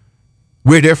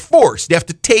 Where they're forced, they have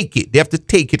to take it. They have to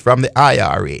take it from the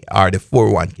IRA or the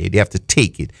 401k. They have to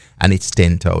take it, and it's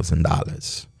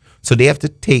 $10,000. So they have to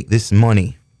take this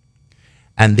money,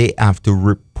 and they have to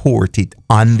report it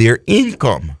on their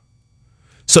income.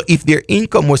 So if their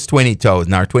income was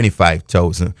 $20,000 or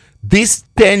 $25,000, this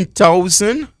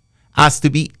 $10,000 has to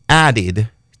be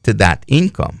added to that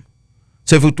income.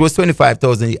 So if it was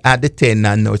 25,000, you add the 10,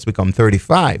 and now it's become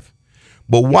 35.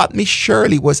 But what Miss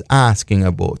Shirley was asking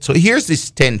about, so here's this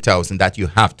 10,000 that you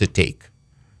have to take.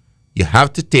 You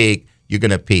have to take, you're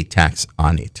going to pay tax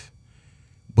on it.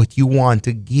 But you want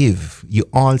to give. You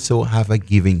also have a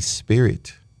giving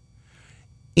spirit.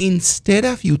 Instead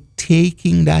of you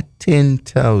taking that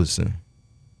 10,000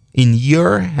 in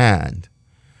your hand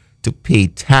to pay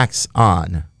tax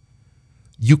on,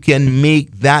 you can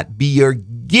make that be your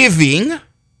giving.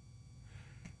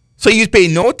 So you pay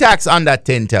no tax on that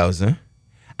 10,000,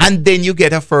 and then you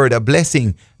get a further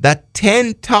blessing. That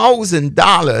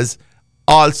 $10,000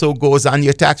 also goes on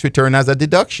your tax return as a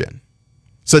deduction.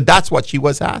 So that's what she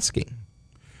was asking.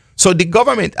 So the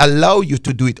government allow you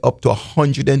to do it up to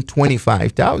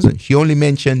 125,000. She only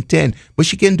mentioned 10, but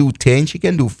she can do 10, she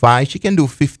can do 5, she can do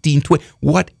 15, 20,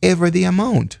 whatever the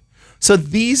amount. So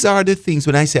these are the things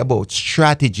when I say about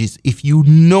strategies. If you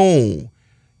know,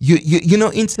 you know,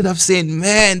 instead of saying,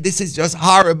 man, this is just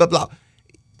horrible, blah,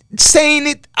 saying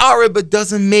it horrible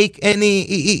doesn't make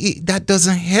any, that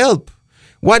doesn't help.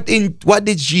 What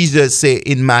did Jesus say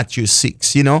in Matthew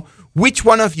 6? You know, which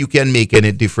one of you can make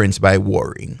any difference by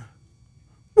worrying?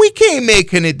 We can't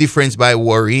make any difference by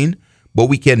worrying, but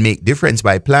we can make difference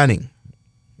by planning.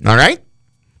 All right?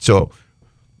 So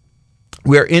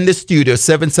we're in the studio,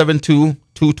 772-221-1100,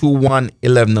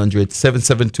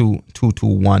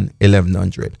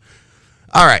 772-221-1100.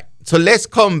 All right, so let's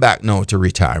come back now to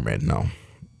retirement now.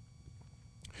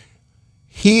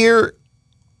 Here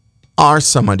are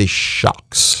some of the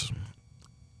shocks.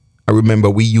 I remember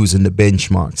we using the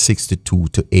benchmark 62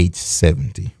 to age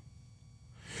 70.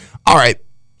 All right,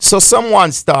 so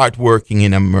someone start working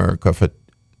in America for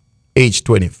age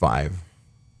 25.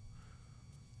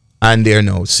 And they're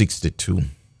now 62.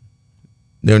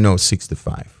 They're now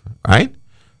 65, right?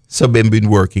 So they've been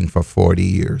working for 40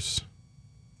 years.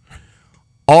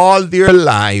 All their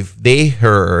life, they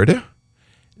heard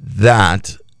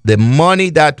that the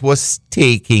money that was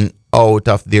taken out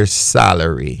of their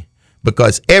salary,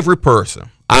 because every person,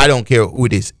 I don't care who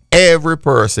it is, every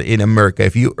person in America,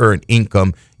 if you earn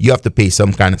income, you have to pay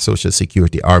some kind of Social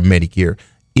Security or Medicare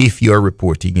if you're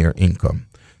reporting your income.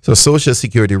 So Social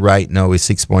Security right now is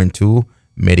 6.2,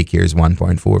 Medicare is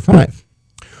 1.45.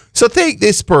 So take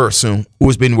this person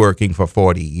who's been working for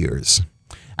 40 years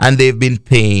and they've been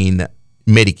paying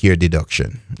Medicare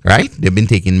deduction, right? They've been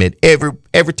taking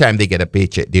every time they get a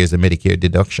paycheck, there's a Medicare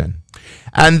deduction.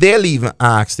 And they'll even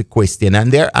ask the question,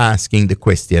 and they're asking the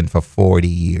question for 40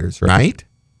 years, right?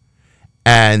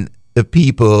 And the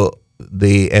people,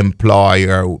 the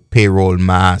employer, payroll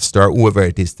master, whoever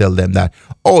it is, tell them that,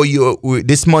 oh,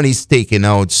 this money is taken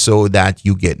out so that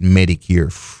you get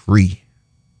Medicare free.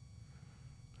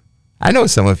 I know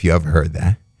some of you have heard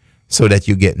that, so that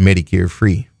you get Medicare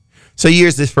free. So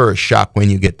here's the first shock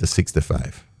when you get to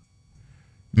 65.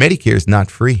 Medicare is not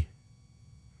free.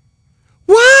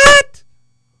 What?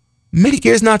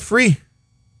 Medicare is not free.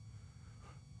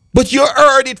 But you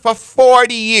earned it for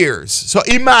 40 years. So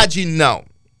imagine now,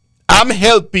 I'm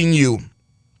helping you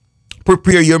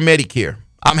prepare your Medicare.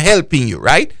 I'm helping you,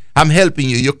 right? I'm helping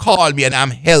you. You call me and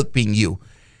I'm helping you.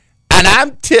 And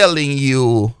I'm telling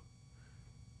you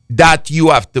that you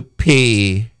have to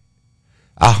pay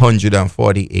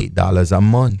 $148 a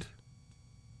month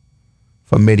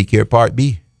for Medicare Part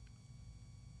B.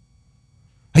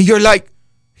 And you're like,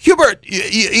 Hubert,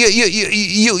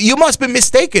 you must be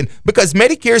mistaken because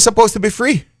Medicare is supposed to be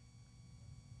free.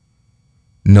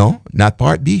 No, not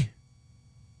Part B.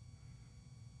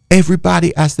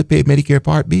 Everybody has to pay Medicare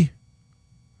Part B.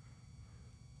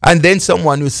 And then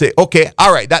someone will say, okay,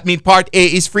 all right, that means Part A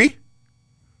is free?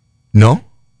 No.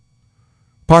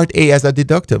 Part A has a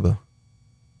deductible.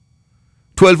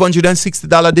 $1,260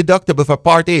 deductible for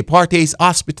Part A. Part A is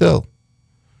hospital.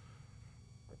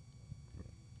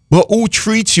 Well, who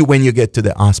treats you when you get to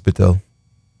the hospital?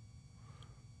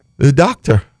 The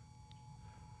doctor.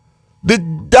 The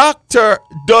doctor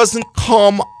doesn't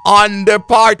come under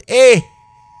Part A.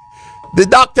 The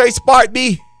doctor is Part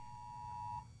B.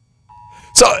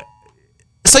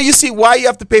 So you see why you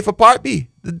have to pay for Part B.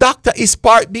 The doctor is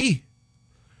Part B.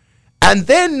 And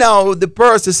then now the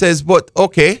person says, but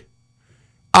okay,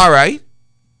 all right,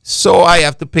 so I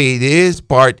have to pay this.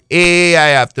 Part A, I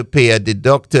have to pay a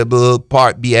deductible.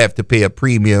 Part B, I have to pay a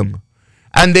premium.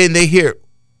 And then they hear,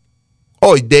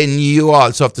 oh, then you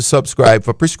also have to subscribe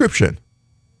for prescription.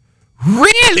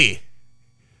 Really?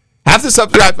 Have to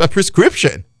subscribe for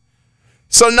prescription?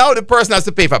 So now the person has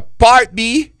to pay for Part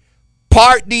B,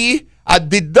 Part D, a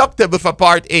deductible for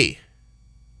Part A.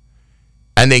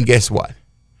 And then guess what?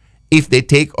 If they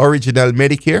take original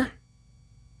Medicare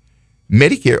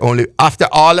only, after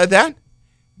all of that,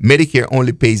 Medicare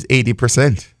only pays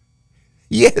 80%.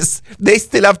 Yes, they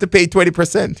still have to pay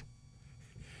 20%.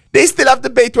 They still have to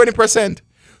pay 20%.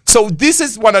 So this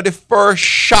is one of the first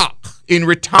shock in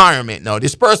retirement. Now,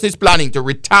 this person is planning to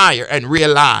retire and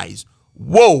realize,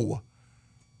 whoa,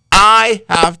 I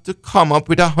have to come up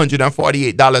with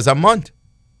 $148 a month.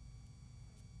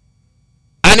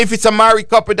 And if it's a married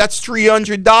couple, that's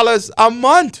 $300 a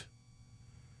month.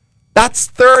 That's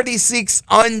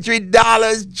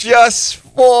 $3,600 just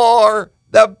for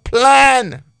the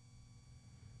plan.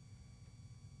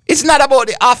 It's not about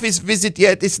the office visit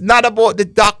yet. It's not about the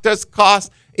doctor's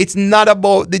cost. It's not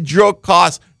about the drug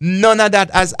cost. None of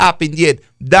that has happened yet.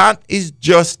 That is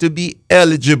just to be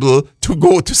eligible to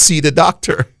go to see the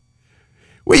doctor.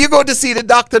 When you go to see the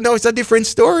doctor now, it's a different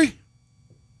story.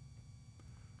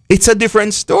 It's a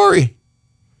different story.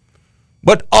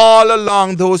 But all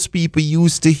along, those people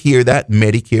used to hear that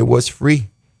Medicare was free.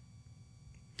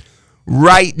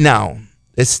 Right now,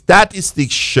 the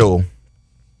statistics show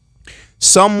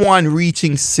someone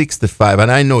reaching 65,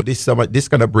 and I know this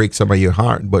gonna break some of your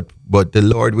heart, but the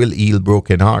Lord will heal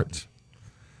broken hearts.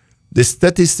 The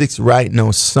statistics right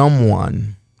now,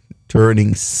 someone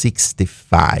turning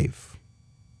 65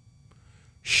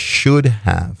 should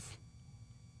have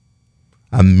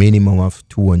a minimum of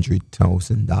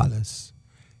 $200,000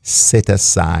 set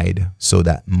aside so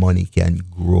that money can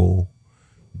grow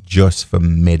just for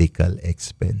medical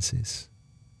expenses.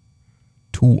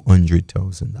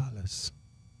 $200,000.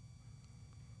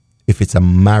 If it's a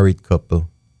married couple,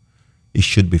 it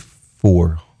should be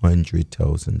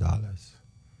 $400,000.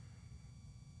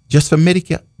 Just for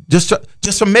Medicare. Just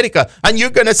for Medicare. And you're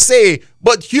going to say,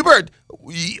 but Hubert,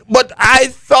 but I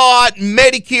thought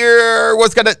Medicare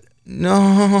was going to...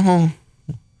 No.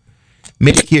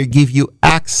 Medicare give you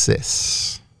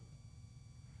access.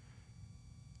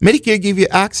 Medicare give you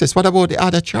access. What about the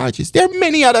other charges? There are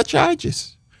many other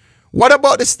charges. What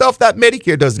about the stuff that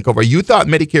Medicare doesn't cover? You thought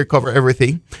Medicare covered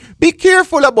everything? Be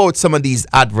careful about some of these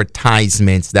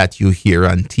advertisements that you hear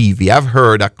on TV. I've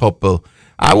heard a couple,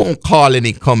 I won't call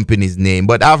any company's name,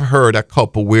 but I've heard a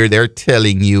couple where they're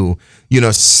telling you,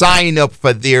 sign up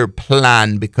for their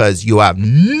plan because you have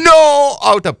no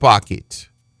out-of-pocket.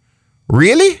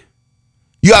 Really?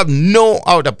 You have no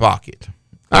out-of-pocket.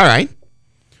 All right.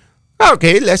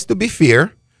 Okay, let's to be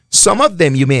fair. Some of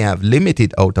them you may have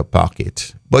limited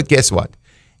out-of-pocket. But guess what?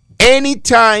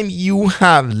 Anytime you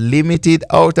have limited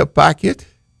out-of-pocket,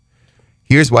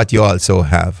 here's what you also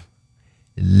have.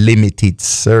 Limited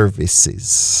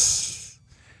services.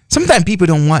 Sometimes people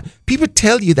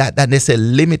tell you that they say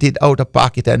limited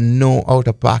out-of-pocket and no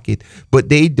out-of-pocket, but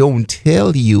they don't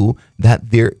tell you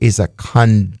that there is a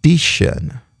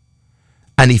condition.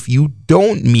 And if you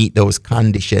don't meet those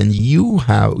conditions, you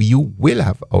will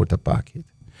have out-of-pocket.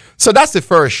 So that's the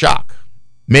first shock,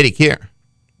 Medicare.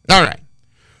 All right.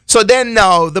 So then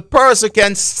now the person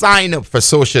can sign up for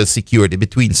Social Security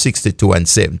between 62 and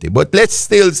 70. But let's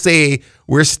still say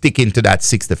we're sticking to that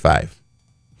 65.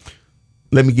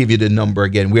 Let me give you the number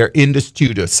again. We are in the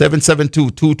studio,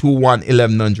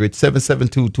 772-221-1100,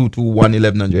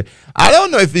 772-221-1100. I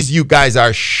don't know if you guys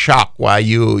are shocked why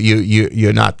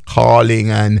you're not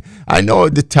calling. And I know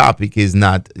the topic is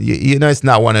not, it's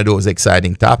not one of those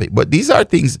exciting topics. But these are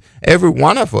things every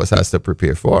one of us has to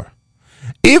prepare for.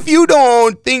 If you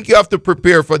don't think you have to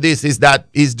prepare for this, is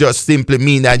just simply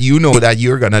mean that you know that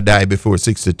you're going to die before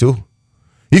 62.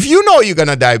 If you know you're going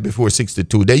to die before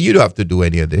 62, then you don't have to do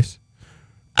any of this.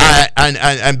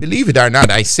 And believe it or not,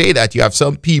 I say that you have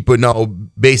some people now,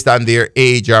 based on their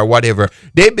age or whatever,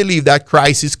 they believe that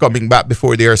Christ is coming back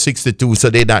before they are 62,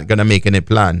 so they're not going to make any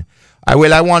plan. I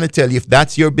want to tell you, if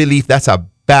that's your belief, that's a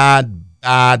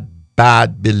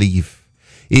bad belief.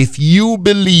 If you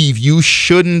believe you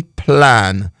shouldn't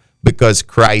plan because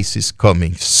Christ is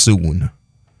coming soon,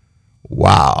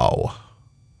 wow,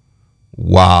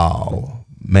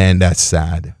 man, that's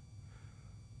sad.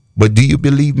 But do you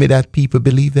believe me that people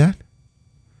believe that?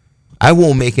 I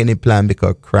won't make any plan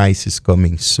because Christ is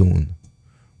coming soon.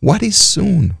 What is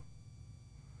soon?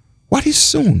 What is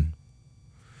soon?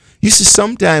 You see,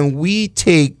 sometimes we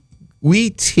take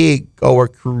our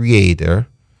Creator,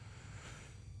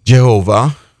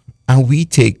 Jehovah, and we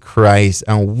take Christ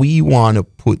and we want to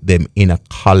put them in a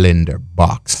calendar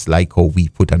box, like how we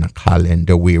put on a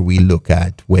calendar where we look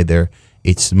at whether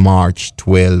it's March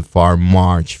 12th or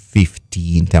March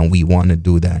 15th, and we want to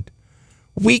do that.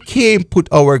 We can't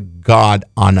put our God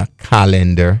on a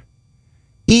calendar.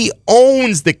 He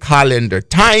owns the calendar.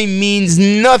 Time means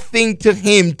nothing to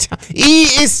him. He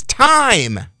is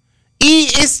time. He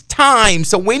is time.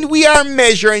 So when we are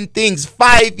measuring things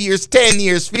 5 years, 10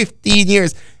 years, 15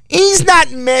 years, He's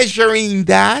not measuring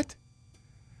that.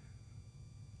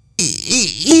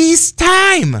 He's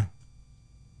time.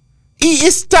 He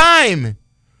is time.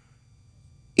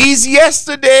 He's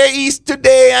yesterday, he's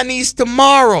today, and he's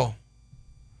tomorrow.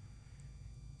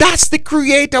 That's the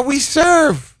creator we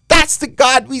serve. That's the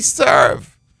God we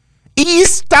serve. He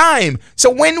is time. So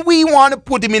when we want to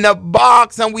put him in a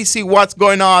box and we see what's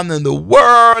going on in the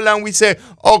world and we say,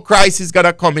 oh, Christ is going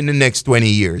to come in the next 20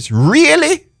 years.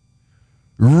 Really?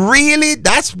 Really?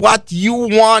 That's what you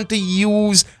want to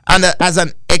use as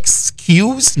an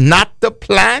excuse, not the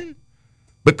plan?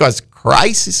 Because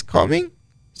Christ is coming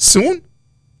soon?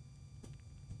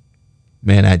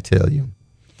 Man, I tell you.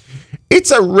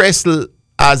 It's a wrestle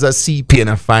as a CP and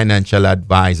a financial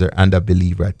advisor and a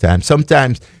believer at times.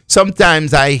 Sometimes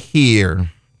I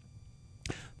hear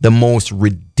the most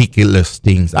ridiculous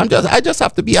things. I just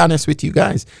have to be honest with you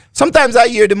guys. Sometimes I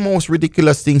hear the most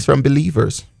ridiculous things from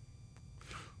believers.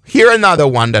 Here another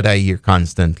one that I hear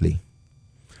constantly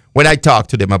when I talk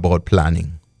to them about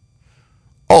planning.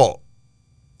 Oh,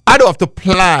 I don't have to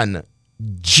plan.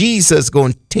 Jesus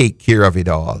going to take care of it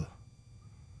all.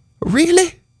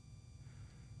 Really?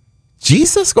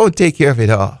 Jesus going to take care of it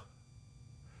all.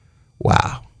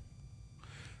 Wow.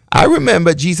 I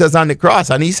remember Jesus on the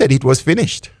cross and he said it was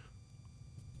finished.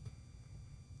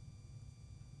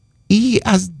 He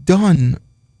has done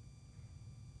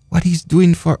what he's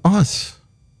doing for us.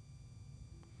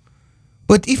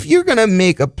 But if you're going to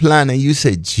make a plan and you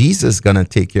say Jesus is going to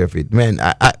take care of it, man,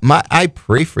 I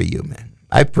pray for you, man.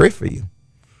 I pray for you.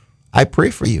 I pray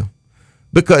for you.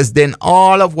 Because then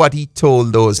all of what he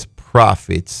told those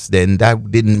prophets, then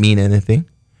that didn't mean anything.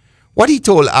 What he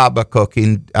told Habakkuk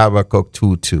in Habakkuk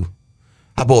 2:2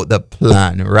 about the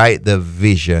plan, right? The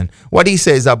vision. What he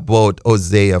says about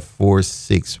Hosea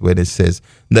 4:6 when it says,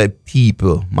 my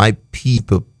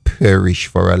people perish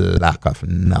for a lack of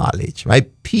knowledge. My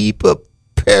people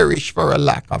perish for a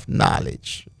lack of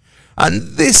knowledge.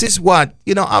 And this is what,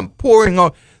 I'm pouring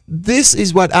out. This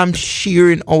is what I'm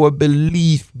sharing our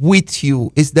belief with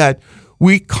you, is that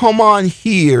we come on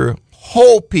here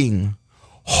hoping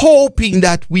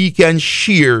that we can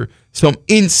share some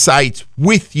insights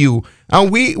with you, and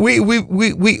we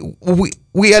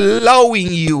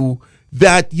allowing you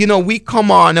that we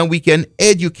come on and we can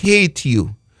educate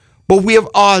you, but we have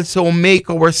also make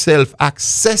ourselves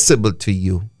accessible to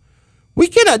you. We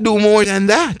cannot do more than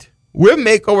that. We'll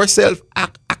make ourselves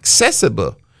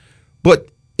accessible, but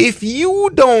if you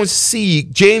don't see,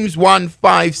 James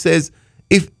 1:5 says,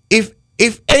 if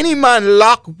any man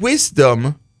lack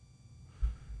wisdom,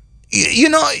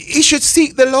 he should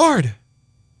seek the Lord.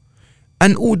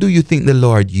 And who do you think the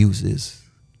Lord uses?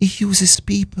 He uses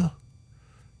people.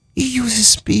 He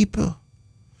uses people.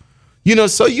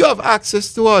 So you have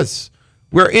access to us.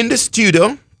 We're in the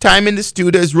studio. Time in the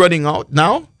studio is running out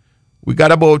now. We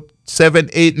got about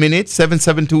 7-8 minutes.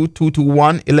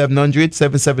 772-221-1100.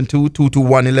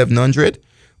 772-221-1100.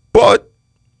 But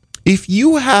if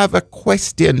you have a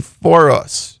question for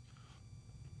us,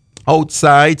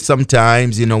 outside,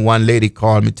 sometimes, one lady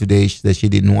called me today. She said she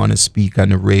didn't want to speak on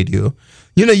the radio.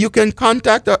 You can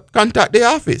contact the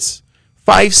office.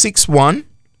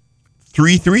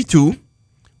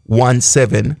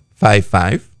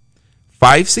 561-332-1755.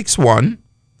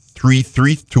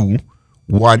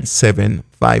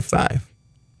 561-332-1755.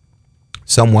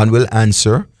 Someone will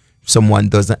answer. If someone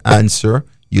doesn't answer,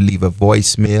 you leave a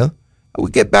voicemail. I will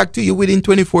get back to you within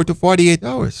 24 to 48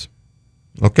 hours.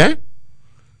 Okay?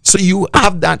 So you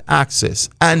have that access.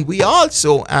 And we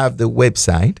also have the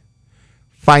website,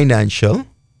 financial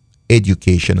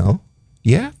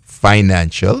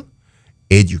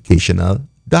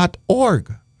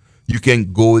educational.org. You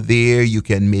can go there. You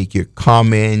can make your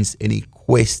comments, any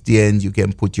questions. You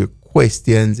can put your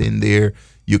questions in there.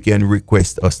 You can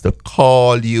request us to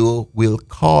call you. We'll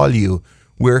call you.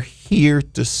 We're here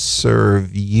to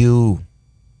serve you.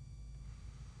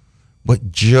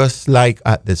 But just like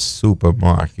at the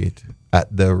supermarket,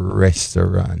 at the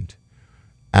restaurant,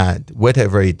 at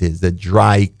whatever it is, the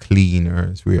dry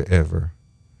cleaners, wherever,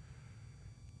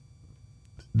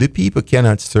 the people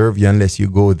cannot serve you unless you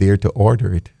go there to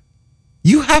order it.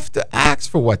 You have to ask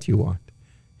for what you want.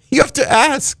 You have to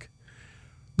ask.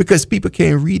 Because people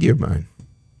can't read your mind.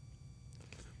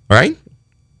 All right?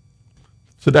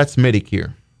 So that's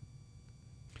Medicare.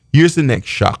 Here's the next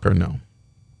shocker now.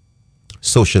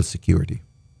 Social Security.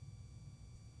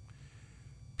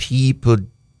 People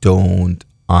don't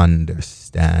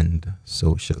understand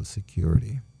Social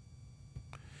Security.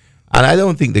 And I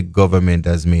don't think the government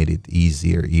has made it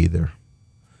easier either.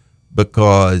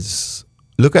 Because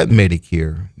look at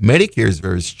Medicare. Medicare is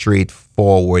very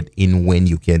straightforward in when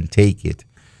you can take it.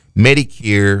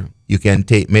 Medicare, you can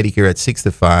take Medicare at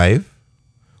 65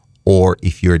 or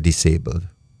if you're disabled.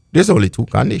 There's only two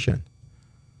conditions.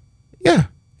 Yeah,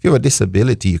 if you have a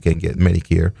disability, you can get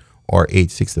Medicare or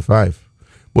age 65.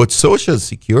 But Social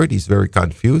Security is very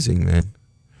confusing, man.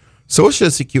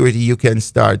 Social Security, you can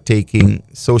start taking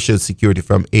Social Security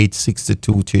from age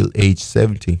 62 till age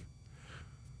 70.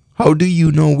 How do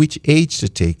you know which age to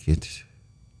take it?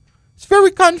 It's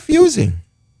very confusing.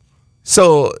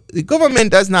 So the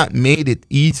government has not made it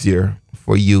easier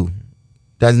for you.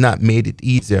 Does not made it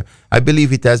easier. I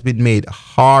believe it has been made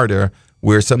harder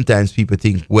where sometimes people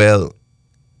think, well,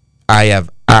 I have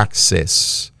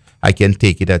access. I can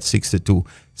take it at 62.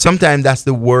 Sometimes that's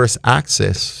the worst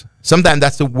access. Sometimes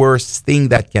that's the worst thing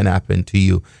that can happen to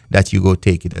you, that you go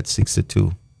take it at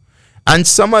 62. And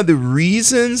some of the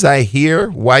reasons I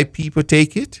hear why people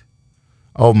take it,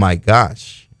 oh my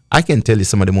gosh, I can tell you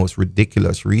some of the most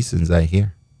ridiculous reasons I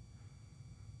hear.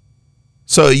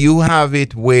 So you have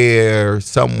it where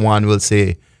someone will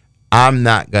say, I'm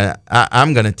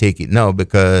gonna take it now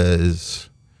because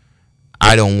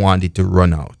I don't want it to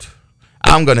run out.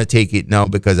 I'm gonna take it now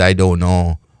because I don't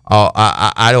know.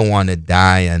 I don't want to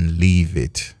die and leave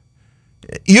it.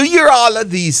 You hear all of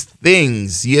these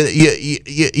things.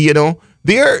 You know,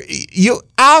 you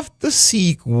have to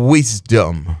seek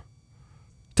wisdom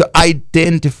to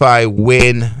identify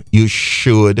when you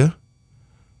should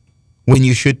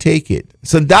take it.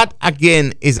 So that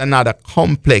again is another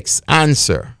complex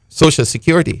answer. Social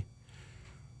Security.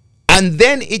 And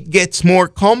then it gets more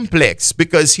complex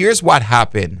because here's what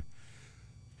happened.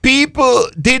 People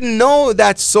didn't know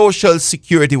that Social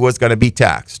Security was going to be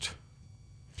taxed.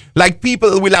 Like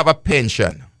people will have a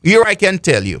pension. Here I can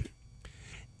tell you.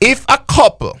 If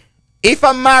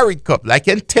a married couple, I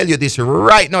can tell you this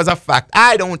right now as a fact.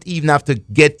 I don't even have to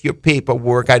get your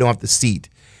paperwork. I don't have to see it.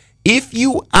 If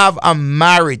you have a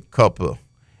married couple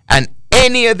and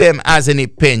any of them has any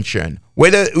pension,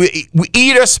 whether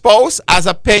either spouse has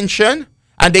a pension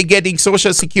and they're getting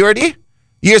Social Security,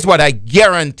 here's what I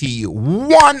guarantee you,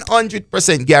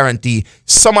 100% guarantee,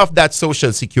 some of that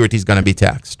Social Security is going to be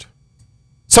taxed.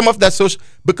 Some of that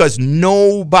because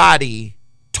nobody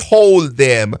told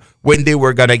them when they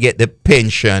were going to get the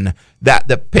pension that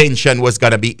the pension was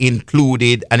going to be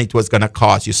included and it was going to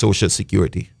cost you Social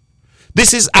Security.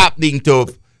 This is happening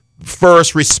to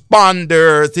first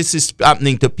responders. This is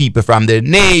happening to people from the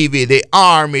Navy, the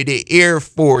Army, the Air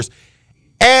Force.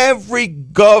 Every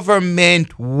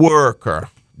government worker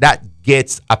that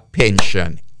gets a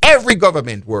pension, every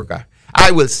government worker,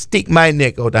 I will stick my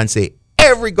neck out and say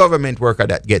every government worker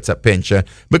that gets a pension,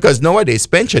 because nowadays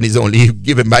pension is only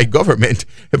given by government.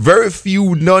 Very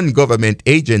few non-government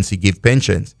agencies give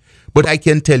pensions. But I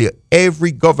can tell you,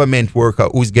 every government worker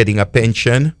who's getting a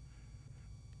pension,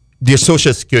 their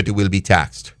Social Security will be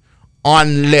taxed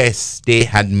unless they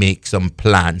had make some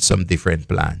plans, some different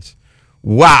plans.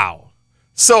 Wow.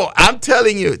 So I'm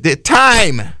telling you, the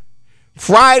time,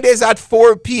 Fridays at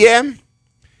 4 p.m.,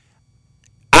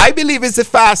 I believe it's the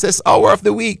fastest hour of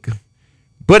the week.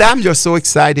 But I'm just so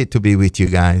excited to be with you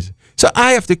guys. So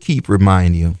I have to keep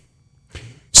reminding you.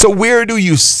 So where do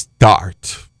you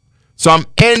start? So I'm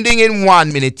ending in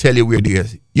 1 minute, tell you where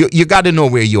you got to know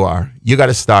where you are. You got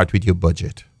to start with your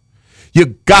budget. You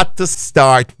got to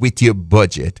start with your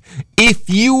budget. If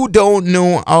you don't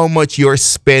know how much you're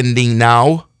spending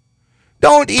now,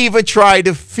 don't even try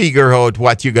to figure out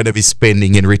what you're going to be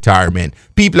spending in retirement.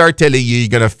 People are telling you you're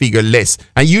going to figure less,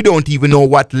 and you don't even know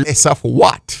what less of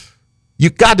what. You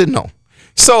got to know.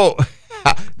 So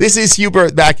this is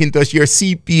Hubert McIntosh, your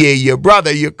CPA, your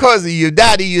brother, your cousin, your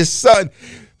daddy, your son,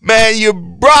 man, your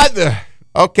brother.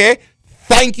 Okay?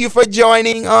 Thank you for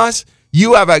joining us.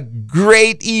 You have a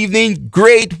great evening,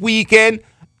 great weekend,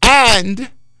 and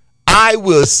I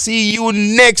will see you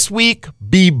next week.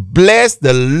 Be blessed.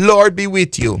 The Lord be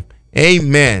with you.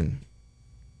 Amen.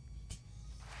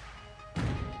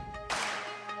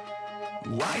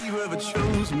 Why you ever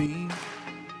chose me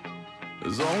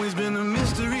has always been a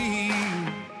mystery.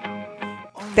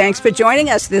 Thanks for joining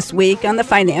us this week on the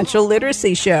Financial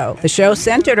Literacy Show. The show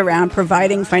centered around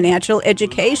providing financial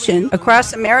education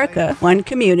across America, one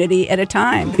community at a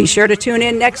time. Be sure to tune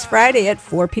in next Friday at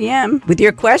 4 p.m. with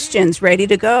your questions ready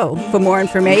to go. For more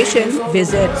information,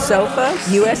 visit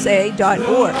sofausa.org.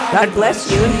 God bless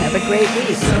you and have a great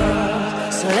week.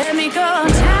 So let me go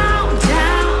down,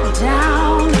 down,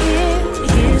 down in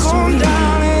history.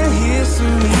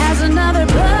 As another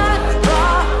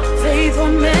blood-bought, faithful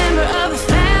member of the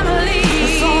family.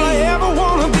 That's all I ever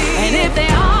wanna be. And if they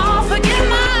all forget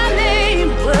my name,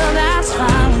 well, that's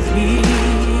fine with me.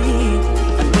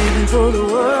 I'm living for the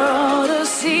world to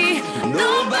see.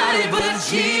 Nobody but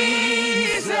Jesus.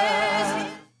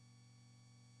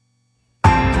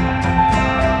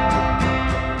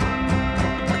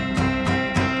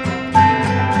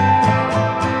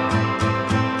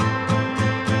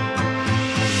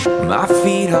 My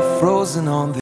feet are frozen on